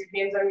just place your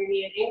hands on your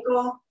knee and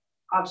ankle.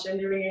 Option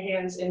to bring your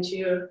hands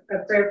into a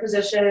prayer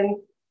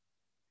position.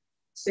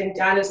 Sink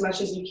down as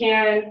much as you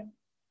can.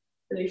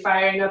 Really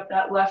firing up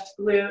that left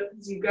glute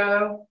as you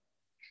go.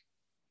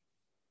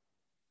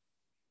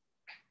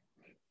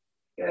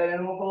 Good,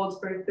 and we'll hold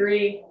for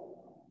 3.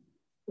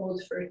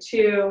 Hold for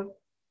 2.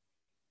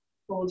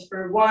 Hold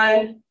for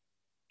 1.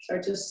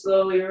 Start to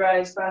slowly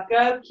rise back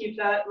up. Keep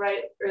that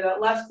right or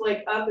that left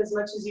leg up as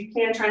much as you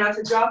can. Try not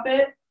to drop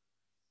it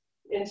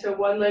into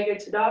one-legged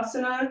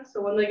Tadasana,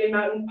 so one-legged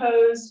mountain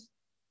pose.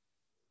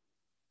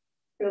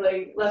 Your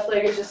left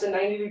leg is just a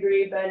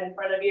 90-degree bend in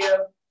front of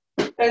you.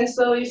 And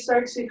slowly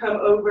start to come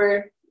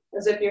over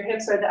as if your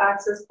hips are the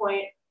axis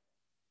point,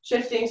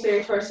 shifting so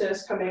your torso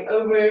is coming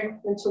over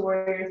into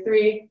warrior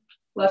 3.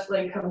 Left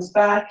leg comes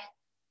back,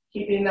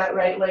 keeping that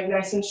right leg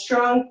nice and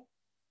strong.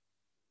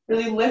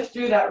 Really lift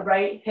through that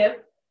right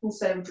hip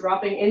instead of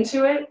dropping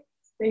into it.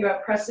 Think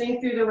about pressing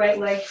through the right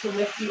leg to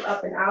lift you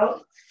up and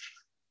out.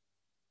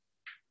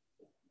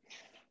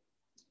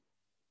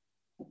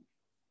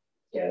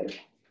 Good.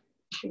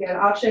 Again,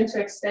 option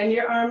to extend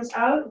your arms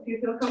out if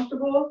you feel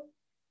comfortable.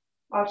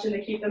 Option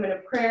to keep them in a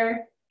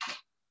prayer.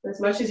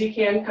 As much as you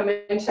can, come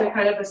into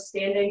kind of a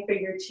standing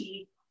figure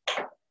T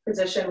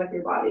position with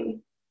your body.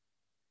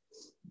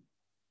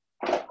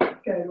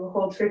 Good, we'll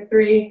hold for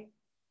 3.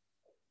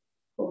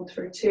 Hold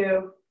for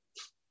 2.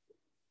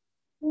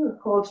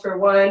 Hold for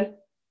 1.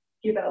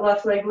 Keep that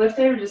left leg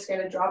lifted. We're just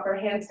going to drop our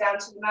hands down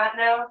to the mat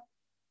now.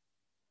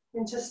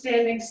 Into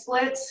standing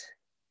splits.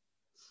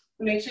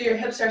 Make sure your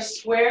hips are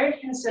squared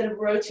instead of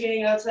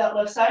rotating out to that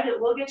left side. It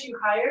will get you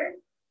higher.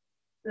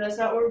 But that's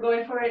not what we're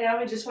going for right now.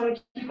 We just want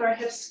to keep our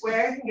hips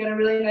square and get a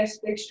really nice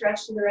big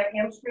stretch to the right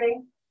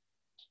hamstring.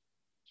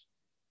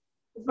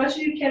 As much as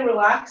you can,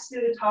 relax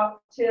through the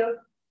top too.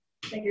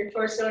 Like your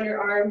torso and your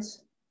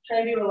arms.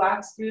 Try to be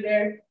relaxed through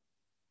there.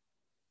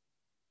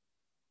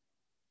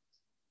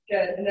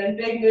 Good, and then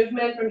big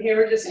movement. From here,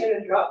 we're just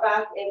gonna drop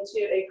back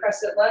into a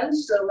crescent lunge.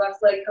 So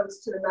left leg comes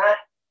to the mat,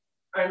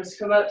 arms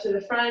come up to the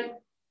front,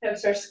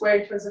 hips are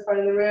squared towards the front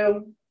of the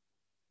room.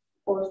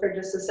 Hold for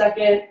just a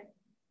second.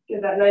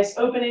 Give that nice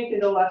opening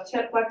through the left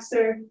hip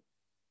flexor.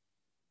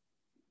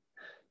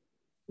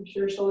 Make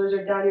sure your shoulders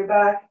are down your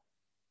back.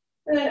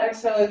 And then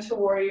exhale into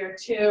warrior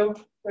 2.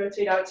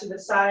 Rotate out to the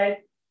side.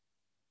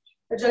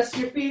 Adjust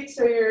your feet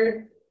so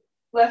your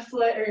left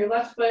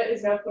foot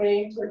is now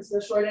pointing towards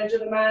the short edge of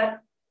the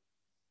mat.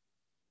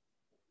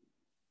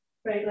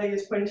 Right leg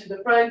is pointing to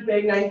the front,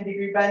 big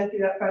 90-degree bend through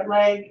that front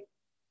leg.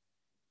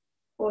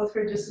 Hold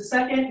for just a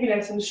second, be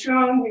nice and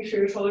strong. Make sure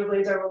your shoulder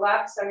blades are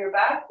relaxed on your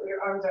back, but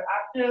your arms are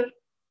active.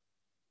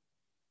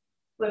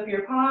 Flip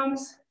your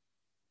palms.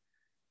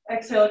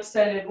 Exhale,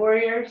 extended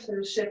warrior. So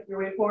just shift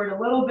your way forward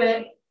a little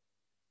bit.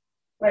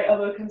 Right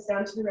elbow comes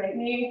down to the right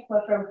knee.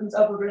 Left arm comes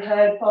up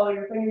overhead. Follow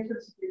your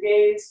fingertips with your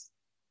gaze.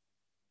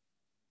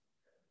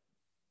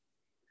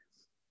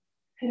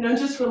 And then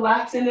just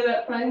relax into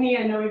that front knee.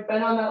 I know we've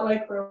been on that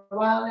leg for a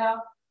while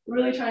now.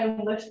 Really try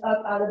and lift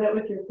up out of it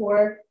with your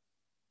core.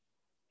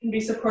 You can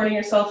be supporting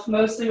yourself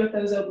mostly with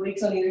those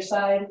obliques on either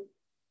side.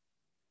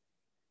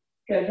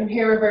 Good, from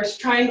here, reverse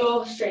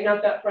triangle, straighten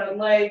out that front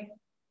leg.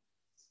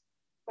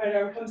 Right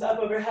arm comes up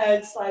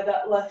overhead, slide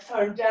that left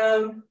arm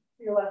down,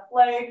 your left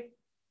leg.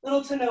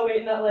 Little to no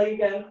weight in that leg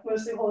again,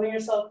 mostly holding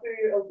yourself through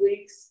your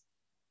obliques.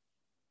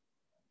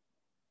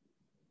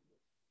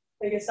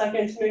 Take a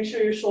second to make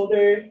sure your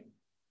shoulder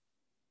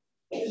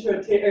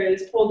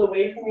is pulled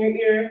away from your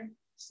ear.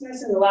 Just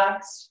nice and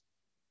relaxed.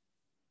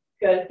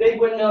 Good, big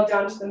windmill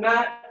down to the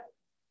mat.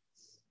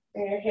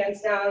 Bring your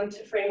hands down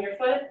to frame your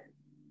foot.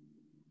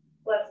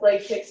 Left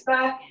leg kicks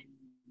back.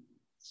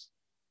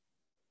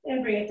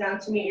 And bring it down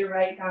to meet your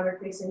right downward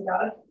facing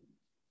dog.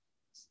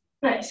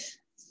 Nice.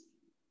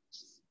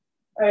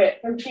 All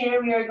right, from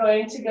here we are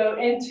going to go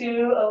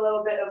into a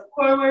little bit of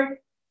core work.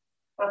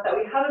 Not that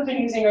we haven't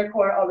been using our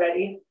core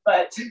already,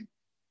 but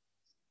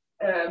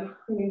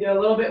we can do a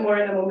little bit more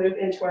and then we'll move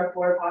into our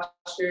floor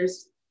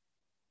postures.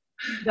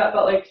 That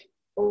felt like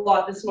a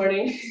lot this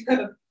morning.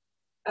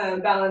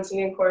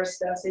 Balancing and core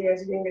stuff, so you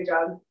guys are doing a good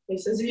job. At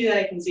least those of you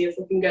that I can see, it's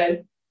looking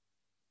good.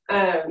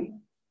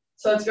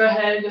 So let's go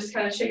ahead and just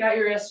kind of shake out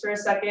your wrists for a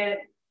second.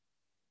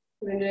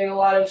 We've been doing a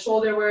lot of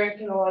shoulder work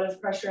and a lot of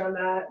pressure on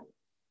that.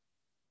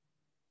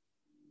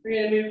 We're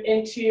going to move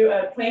into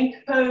a plank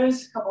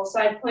pose, a couple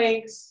side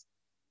planks,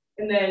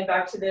 and then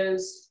back to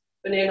those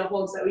banana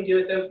holds that we do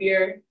with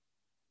Ophir.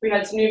 We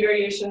had some new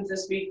variations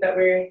this week that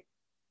were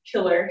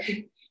killer.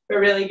 They're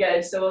really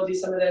good, so we'll do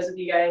some of those with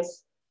you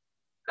guys.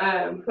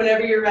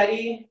 Whenever you're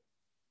ready,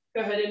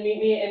 go ahead and meet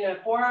me in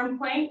a forearm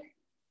plank.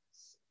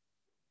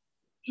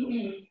 So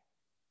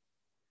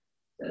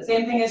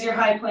same thing as your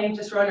high plank,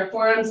 just run your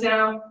forearms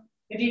now.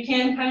 If you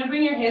can, kind of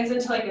bring your hands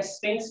into like a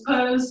Sphinx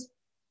pose.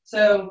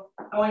 So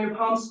I want your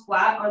palms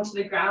flat onto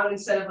the ground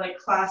instead of like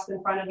clasped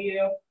in front of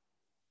you.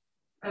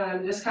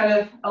 Just kind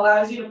of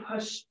allows you to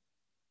push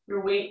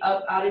your weight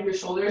up out of your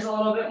shoulders a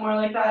little bit more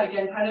like that.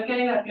 Again, kind of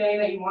getting that feeling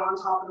that you want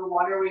on top of the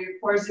water where your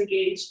core is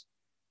engaged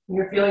and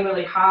you're feeling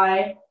really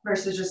high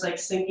versus just like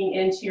sinking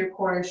into your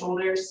core and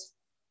shoulders.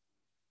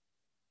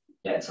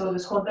 Yeah, so we'll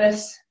just hold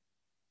this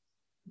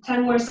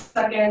 10 more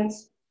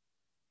seconds.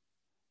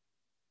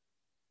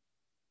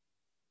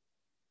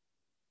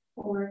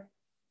 4,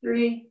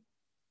 3,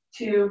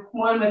 2,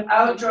 1.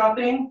 Without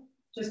dropping,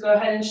 just go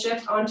ahead and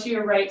shift onto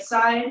your right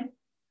side.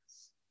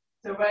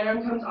 So right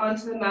arm comes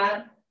onto the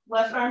mat,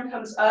 left arm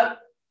comes up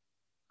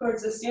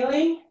towards the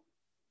ceiling,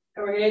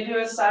 and we're going to do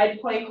a side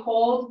plank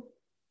hold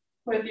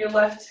with your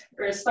left,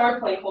 or a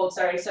star plank hold,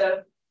 sorry.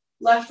 So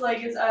left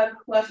leg is up,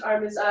 left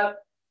arm is up,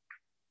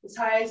 as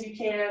high as you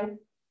can.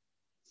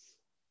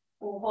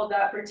 We'll hold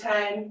that for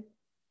 10,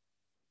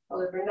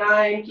 hold it for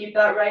 9, keep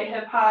that right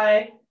hip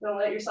high, don't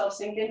let yourself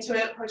sink into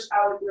it, push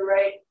out with your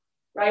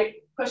right,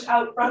 push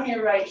out from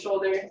your right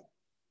shoulder.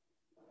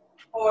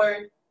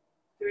 4,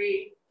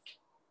 3,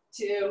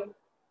 2,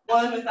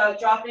 1, without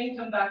dropping,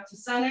 come back to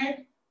center.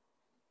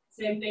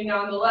 Same thing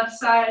now on the left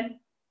side.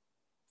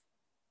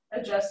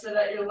 Adjust so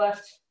that your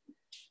left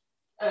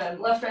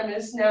arm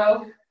is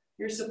now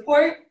your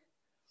support.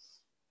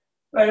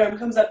 Right arm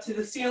comes up to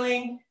the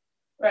ceiling.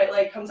 Right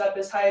leg comes up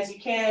as high as you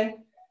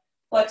can.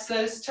 Flex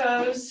those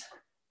toes.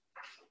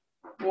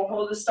 We'll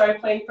hold the star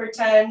plank for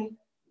 10,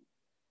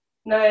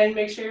 9.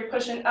 Make sure you're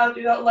pushing out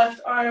through that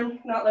left arm,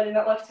 not letting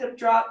that left hip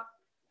drop.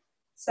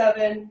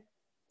 7,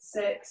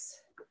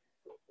 6,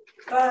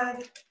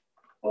 5,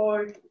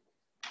 4,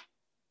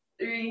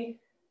 3,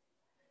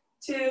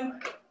 2,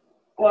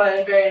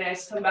 1. Very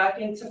nice. Come back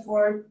into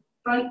forward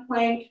front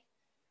plank.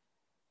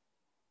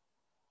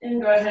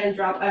 And go ahead and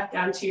drop back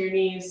down to your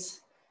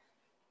knees.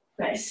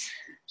 Nice.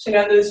 Check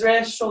out those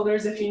wrists,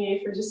 shoulders if you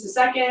need for just a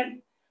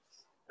second.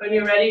 When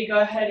you're ready, go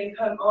ahead and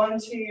come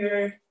onto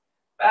your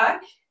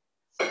back.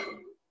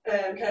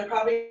 And kind of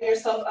propping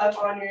yourself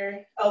up on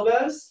your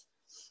elbows.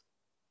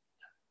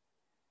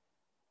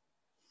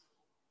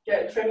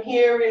 Good. From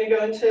here, we're going to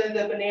go into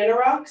the banana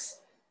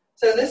rocks.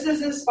 So this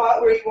is the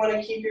spot where you want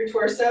to keep your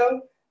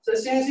torso. So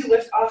as soon as you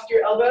lift off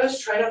your elbows,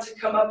 try not to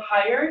come up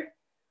higher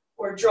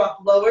or drop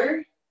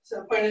lower. So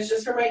the point is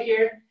just from right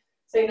here.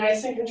 Stay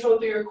nice and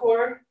controlled through your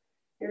core.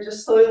 You're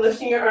just slowly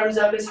lifting your arms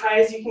up as high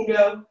as you can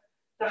go.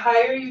 The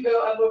higher you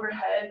go up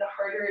overhead, the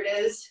harder it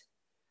is.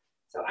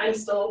 So I'm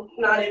still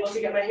not able to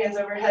get my hands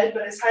overhead,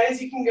 but as high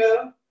as you can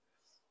go.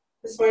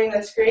 This morning,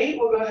 that's great.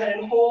 We'll go ahead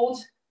and hold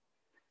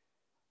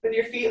with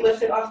your feet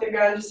lifted off the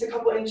ground just a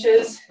couple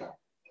inches.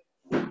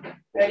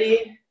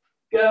 Ready,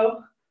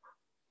 go.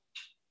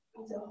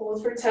 So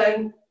hold for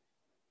 10.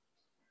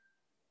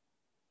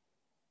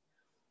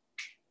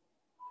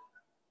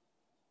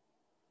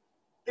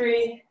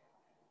 3,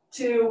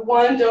 2,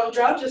 1. Don't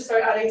drop, just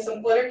start adding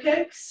some flutter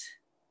kicks.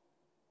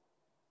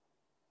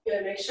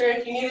 Good, make sure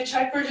if you need to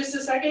check for just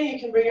a second, you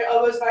can bring your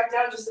elbows back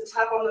down just to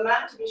tap on the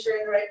mat to be sure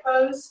you're in the right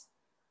pose.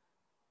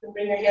 And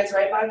bring your hands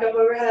right back up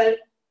overhead.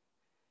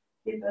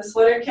 Keep those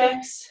flutter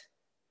kicks.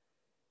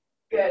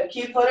 Good,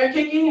 keep flutter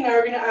kicking, and now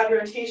we're gonna add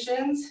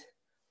rotations.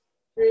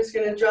 You're just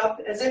gonna drop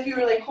as if you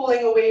were like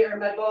holding a weight or a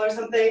med ball or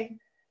something.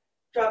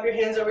 Drop your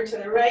hands over to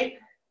the right,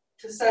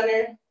 to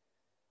center,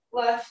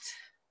 left,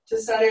 to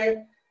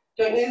center.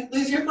 Don't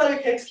lose your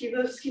flutter kicks, keep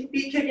those feet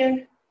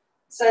kicking.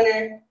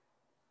 Center,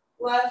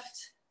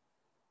 left,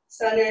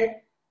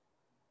 center,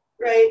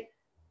 right,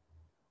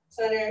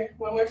 center.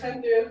 One more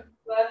time through.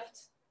 Left,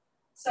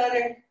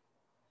 center,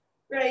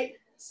 right,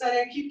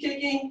 center. Keep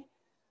kicking.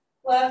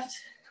 Left,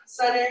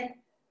 center,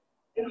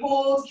 and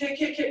hold. Kick,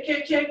 kick, kick,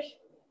 kick, kick.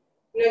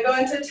 We're gonna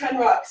go into 10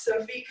 rocks.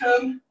 So feet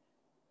come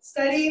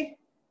steady.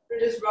 We're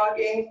just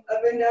rocking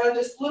up and down.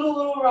 Just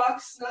little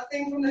rocks.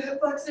 Nothing from the hip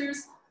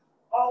flexors.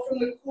 All from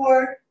the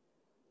core.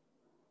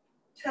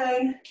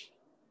 10,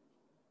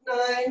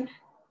 9,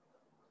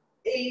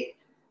 8,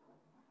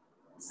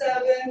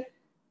 7,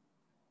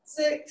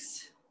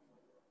 6,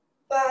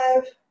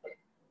 5,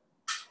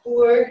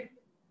 4,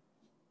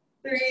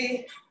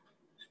 3,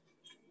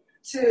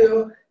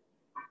 2,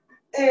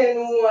 and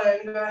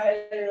 1. Go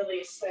ahead and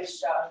release. Nice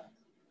job.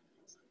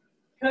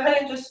 Go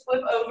ahead and just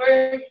flip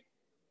over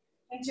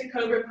into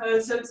Cobra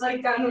Pose. So it's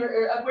like downward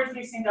or upward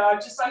facing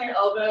dog, just on your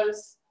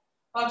elbows.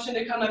 Option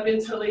to come up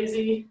into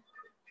lazy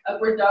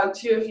upward dog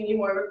too if you need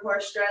more of a core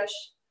stretch.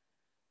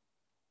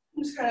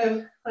 Just kind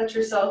of let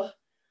yourself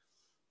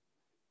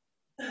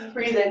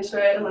breathe into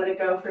it and let it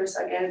go for a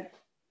second.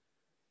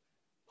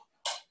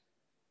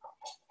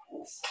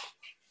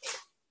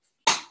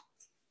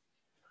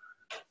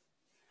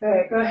 All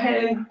right, go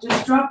ahead and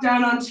just drop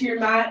down onto your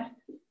mat.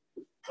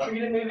 We're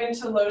going to move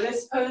into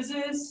lotus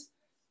poses.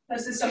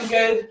 This is some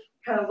good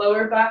kind of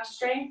lower back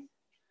strength.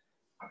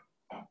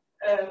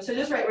 So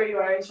just right where you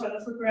are, I just want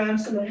to flip around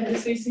so my head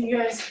is facing you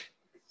guys.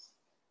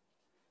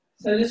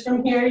 So just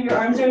from here, your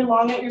arms are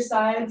long at your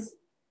sides.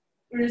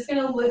 We're just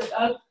going to lift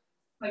up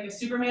like a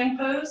Superman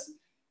pose,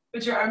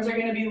 but your arms are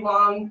going to be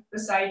long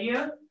beside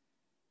you.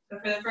 So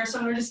for the first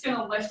one, we're just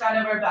gonna lift out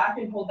of our back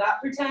and hold that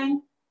for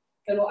 10.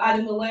 Then we'll add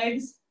in the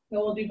legs.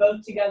 Then we'll do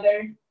both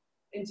together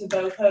into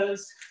bow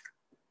pose.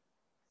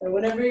 So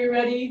whenever you're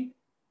ready,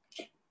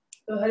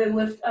 go ahead and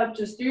lift up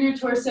just through your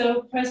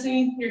torso,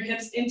 pressing your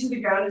hips into the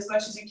ground as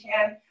much as you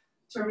can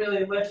to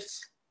really lift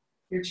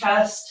your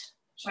chest,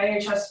 shine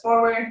your chest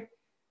forward.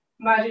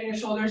 Imagine your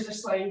shoulders are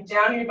sliding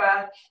down your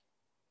back,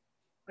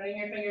 running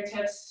your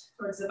fingertips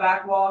towards the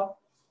back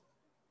wall.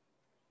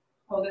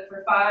 Hold it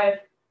for 5,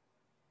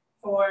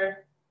 4,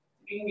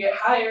 you can get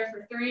higher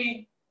for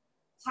 3,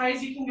 as high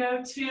as you can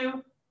go,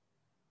 2,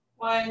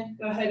 1.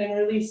 Go ahead and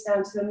release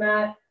down to the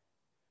mat.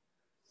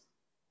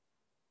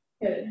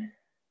 Good.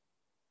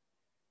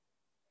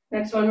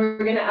 Next one, we're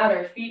gonna add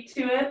our feet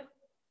to it.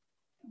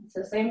 It's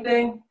the same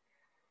thing.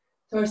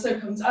 Torso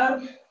comes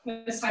up.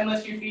 This time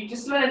lift your feet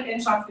just about an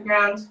inch off the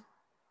ground.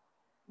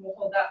 We'll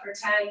hold that for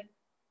 10,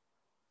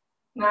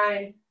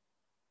 9,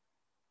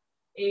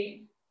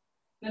 8.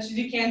 As much as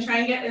you can, try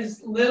and get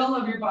as little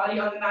of your body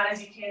on the mat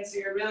as you can so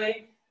you're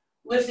really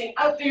lifting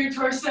up through your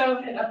torso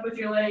and up with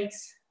your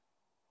legs.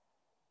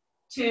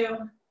 2,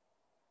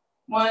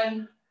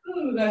 1.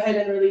 Ooh, go ahead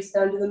and release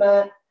down to the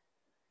mat.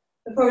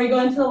 Before we go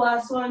into the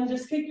last one,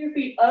 just kick your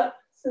feet up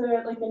so they're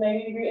at like a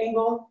 90-degree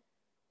angle.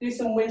 Do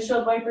some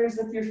windshield wipers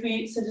with your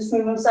feet, so just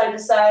move them side to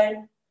side.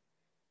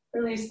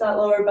 Release that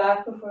lower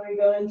back before we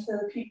go into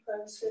the peak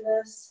pose for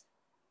this.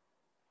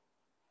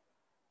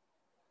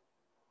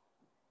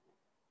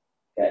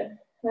 Good.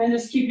 And then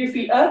just keep your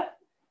feet up.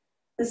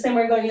 This time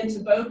we're going into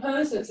bow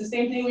pose, so it's the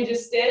same thing we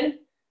just did,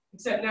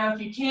 except now if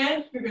you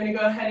can, you're going to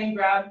go ahead and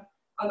grab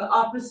on the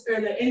opposite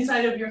or the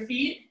inside of your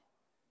feet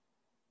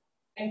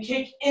and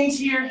kick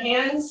into your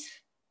hands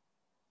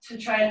to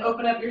try and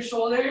open up your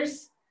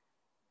shoulders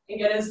and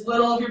get as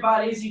little of your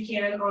body as you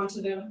can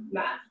onto the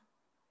mat.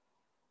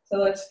 So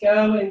let's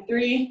go in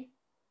 3,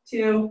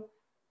 2,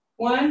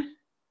 1.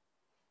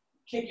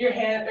 Kick your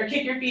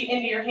feet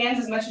into your hands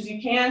as much as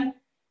you can.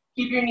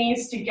 Keep your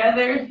knees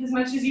together as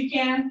much as you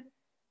can,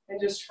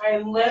 and just try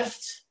and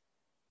lift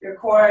your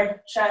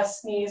core,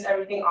 chest, knees,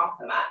 everything off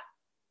the mat.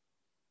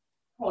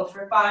 Hold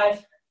for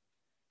 5,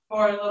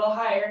 4, a little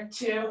higher,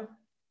 2,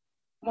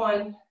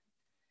 1,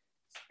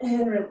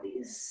 and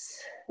release.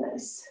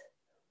 Nice.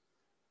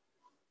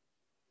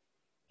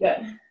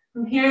 Good.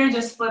 From here,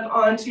 just flip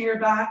onto your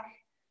back.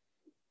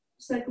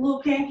 Just like a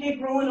little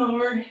pancake rolling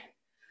over.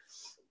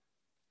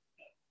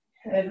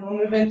 And we'll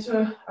move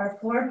into our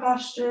floor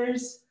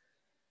postures.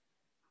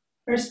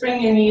 First,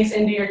 bring your knees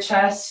into your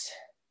chest.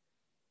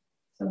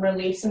 Some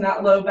release in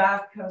that low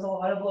back. That was a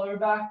lot of lower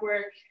back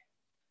work.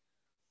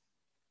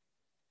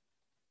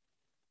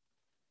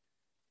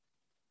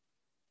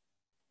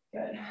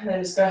 Good. And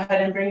then just go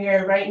ahead and bring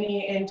your right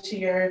knee into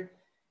your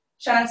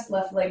chest.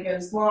 Left leg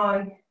goes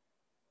long.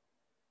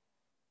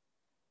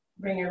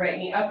 Bring your right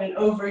knee up and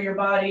over your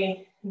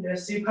body. Do a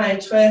supine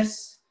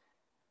twist.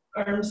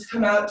 Arms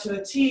come out to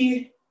a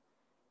T.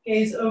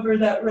 Gaze over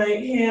that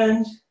right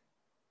hand.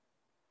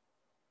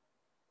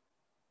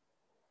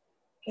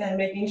 Again,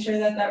 making sure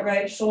that that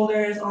right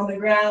shoulder is on the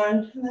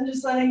ground, and then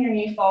just letting your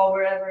knee fall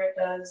wherever it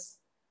does.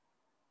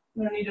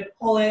 You don't need to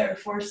pull it or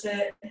force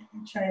it,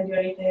 try and do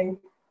anything.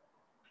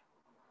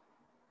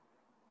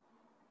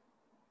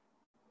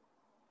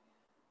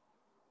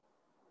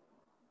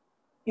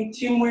 Take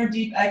 2 more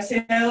deep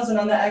exhales, and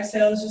on the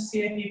exhales, just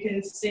see if you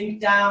can sink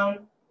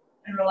down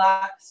and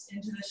relax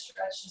into the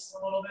stretch just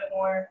a little bit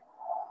more.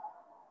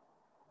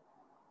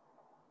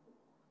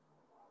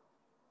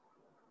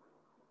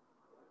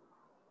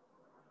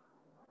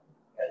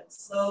 Good.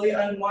 Slowly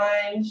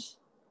unwind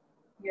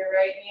your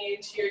right knee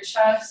into your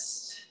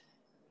chest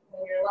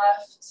and your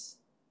left.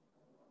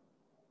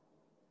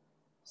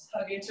 Just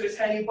hug into a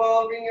tiny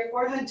ball, bring your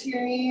forehead to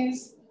your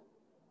knees.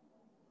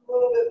 A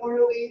little bit more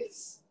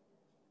release.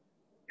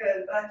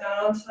 Good, back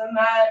down onto the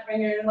mat,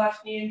 bring your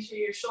left knee into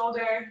your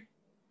shoulder.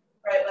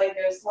 Right leg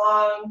goes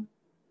long.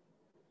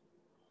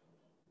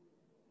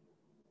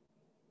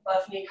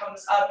 Left knee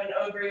comes up and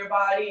over your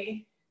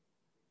body.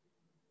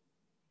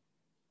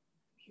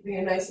 Keeping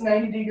a nice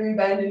 90-degree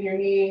bend in your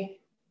knee.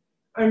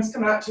 Arms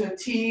come out to a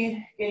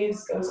T,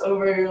 gaze goes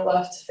over your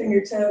left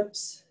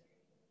fingertips.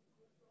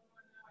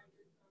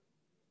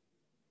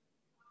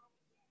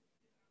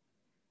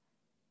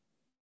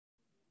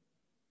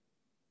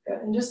 Good,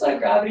 and just let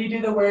gravity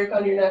do the work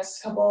on your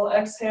next couple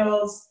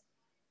exhales.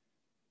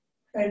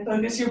 Try and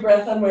focus your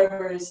breath on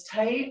wherever is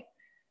tight,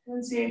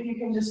 and see if you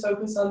can just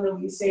focus on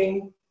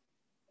releasing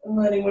and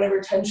letting whatever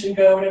tension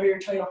go, whatever you're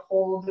trying to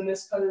hold in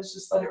this pose,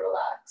 just let it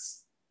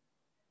relax.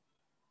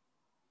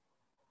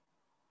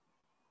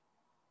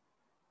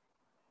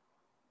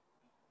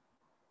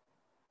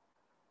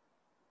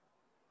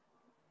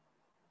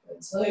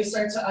 Good. Slowly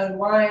start to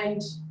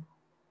unwind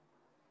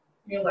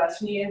your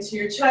left knee into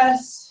your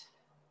chest,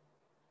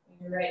 and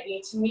your right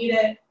knee to meet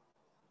it.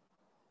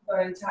 Go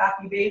into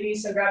happy baby,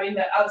 so grabbing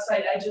the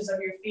outside edges of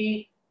your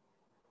feet.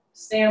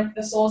 Stamp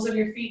the soles of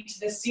your feet to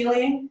the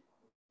ceiling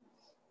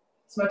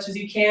as much as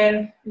you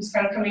can. Just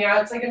kind of coming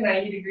out. It's like a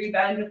 90-degree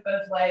bend with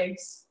both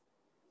legs.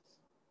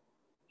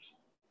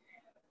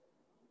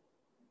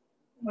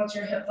 Let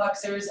your hip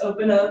flexors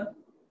open up.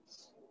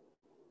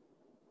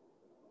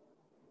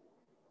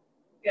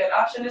 Good.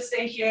 Option to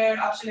stay here.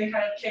 Option to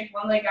kind of kick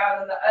one leg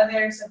out on the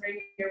other. So bring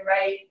your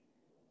right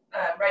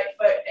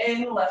foot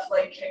in, left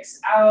leg kicks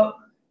out.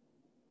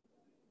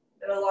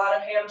 Did a lot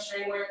of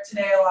hamstring work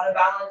today, a lot of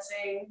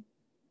balancing.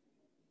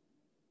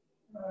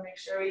 Make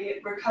sure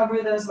we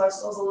recover those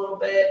muscles a little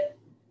bit.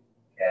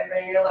 Good.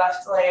 Bring your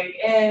left leg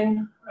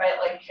in, right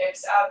leg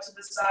kicks out to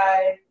the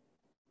side.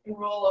 You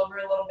roll over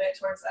a little bit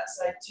towards that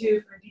side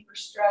too for a deeper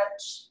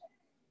stretch.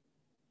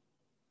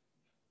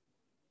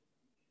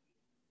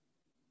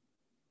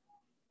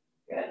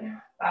 Good.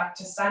 Back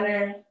to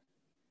center.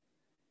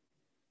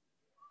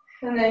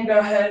 And then go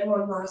ahead,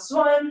 one last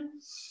one.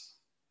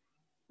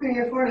 Bring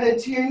your forehead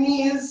to your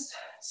knees.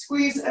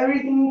 Squeeze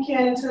everything you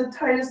can into the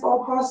tightest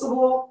ball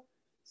possible.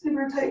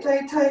 Super tight,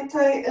 tight, tight,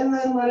 tight. And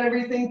then let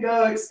everything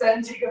go.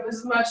 Extend, take up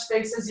as much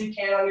space as you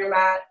can on your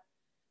mat.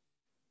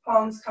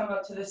 Palms come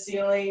up to the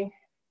ceiling.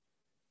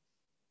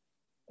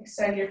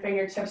 Extend your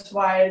fingertips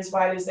wide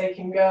as they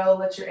can go.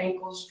 Let your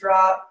ankles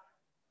drop.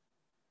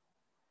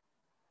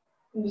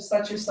 And just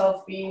let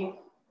yourself be.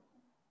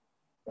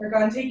 Work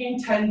on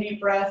taking 10 deep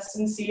breaths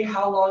and see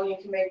how long you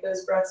can make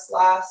those breaths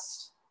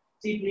last.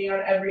 Deepening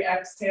on every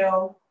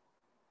exhale.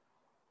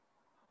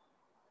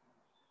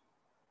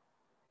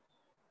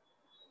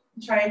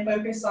 Try and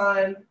focus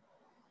on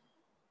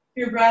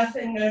your breath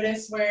and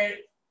notice where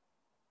it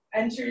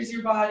enters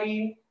your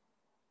body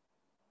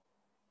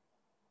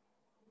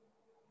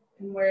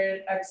and where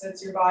it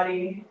exits your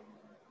body.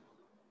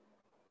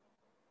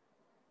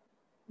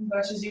 As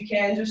much as you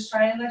can, just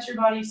try and let your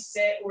body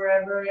sit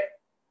wherever it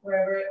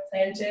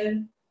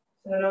planted.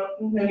 So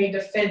no need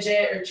to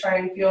fidget or try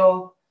and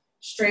feel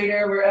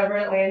straighter wherever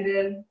it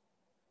landed.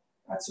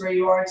 That's where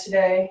you are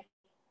today.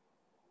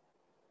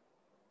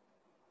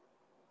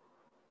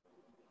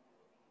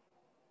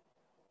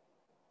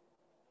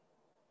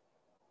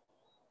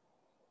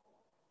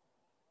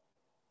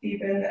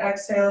 Deepen the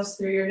exhales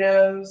through your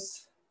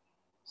nose.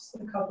 Just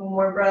a couple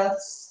more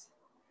breaths.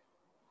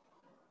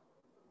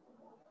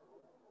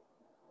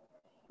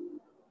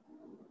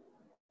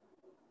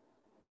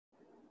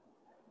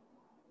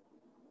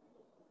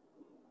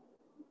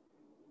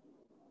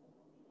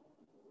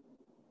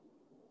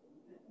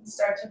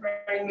 Start to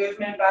bring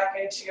movement back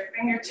into your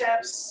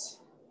fingertips.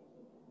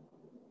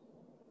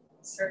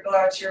 Circle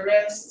out your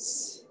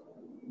wrists.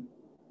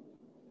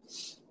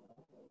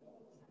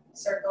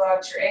 Circle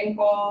out your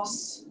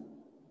ankles.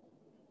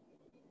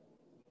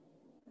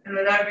 And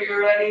whenever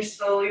you're ready,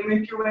 slowly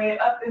make your way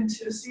up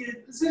into a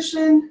seated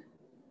position.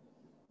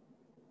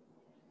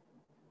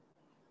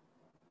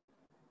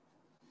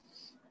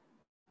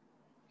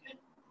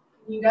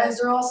 You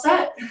guys are all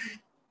set.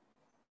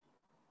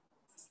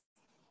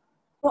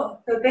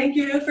 Cool. So thank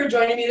you for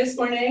joining me this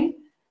morning.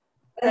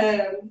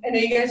 I know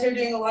you guys are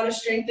doing a lot of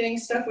strengthening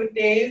stuff with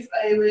Dave.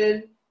 I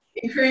would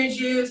encourage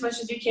you as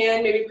much as you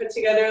can, maybe put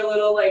together a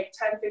little like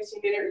 10,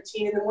 15-minute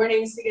routine in the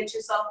mornings to get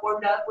yourself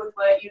warmed up with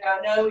what you now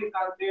know. We've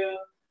gone through,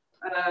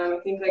 I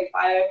think like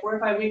 4 or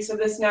 5 weeks of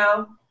this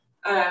now.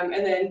 And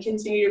then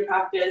continue to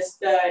practice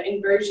the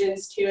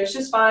inversions too. It's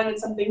just fun.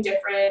 It's something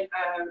different.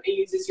 It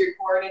uses your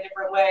core in a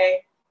different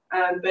way.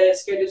 But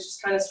it's good to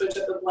just kind of switch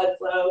up the blood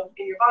flow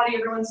in your body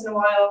every once in a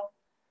while.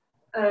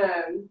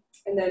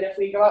 And then if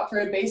we go out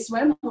for a base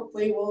swim,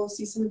 hopefully we'll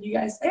see some of you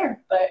guys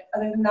there. But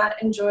other than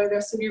that, enjoy the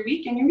rest of your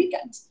week and your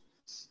weekend.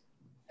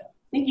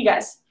 Thank you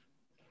guys.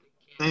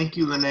 Thank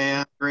you,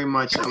 Linnea, very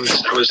much.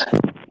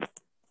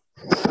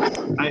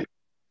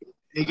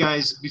 Hey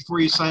guys, before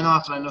you sign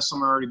off, and I know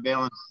some are already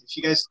bailing, if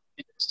you guys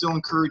still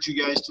encourage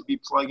you guys to be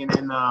plugging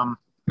in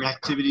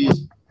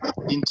activities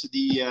into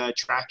the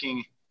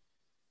tracking,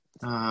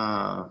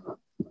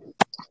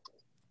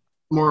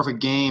 more of a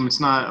game. It's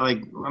not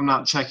like I'm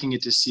not checking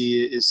it to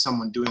see is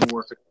someone doing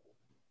work,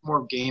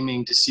 more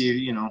gaming to see,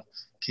 you know,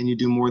 can you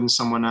do more than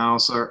someone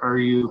else, or are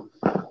you,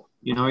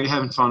 you know, are you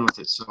having fun with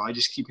it? So I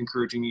just keep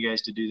encouraging you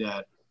guys to do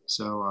that.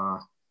 So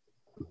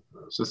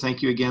so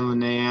thank you again,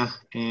 Linnea.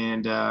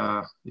 And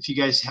if you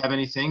guys have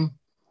anything,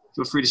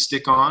 feel free to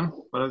stick on.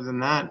 But other than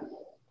that,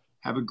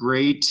 have a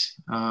great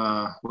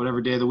whatever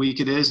day of the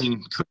week it is, and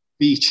go to the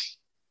beach.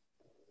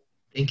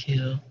 Thank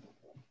you.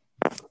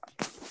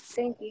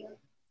 Thank you.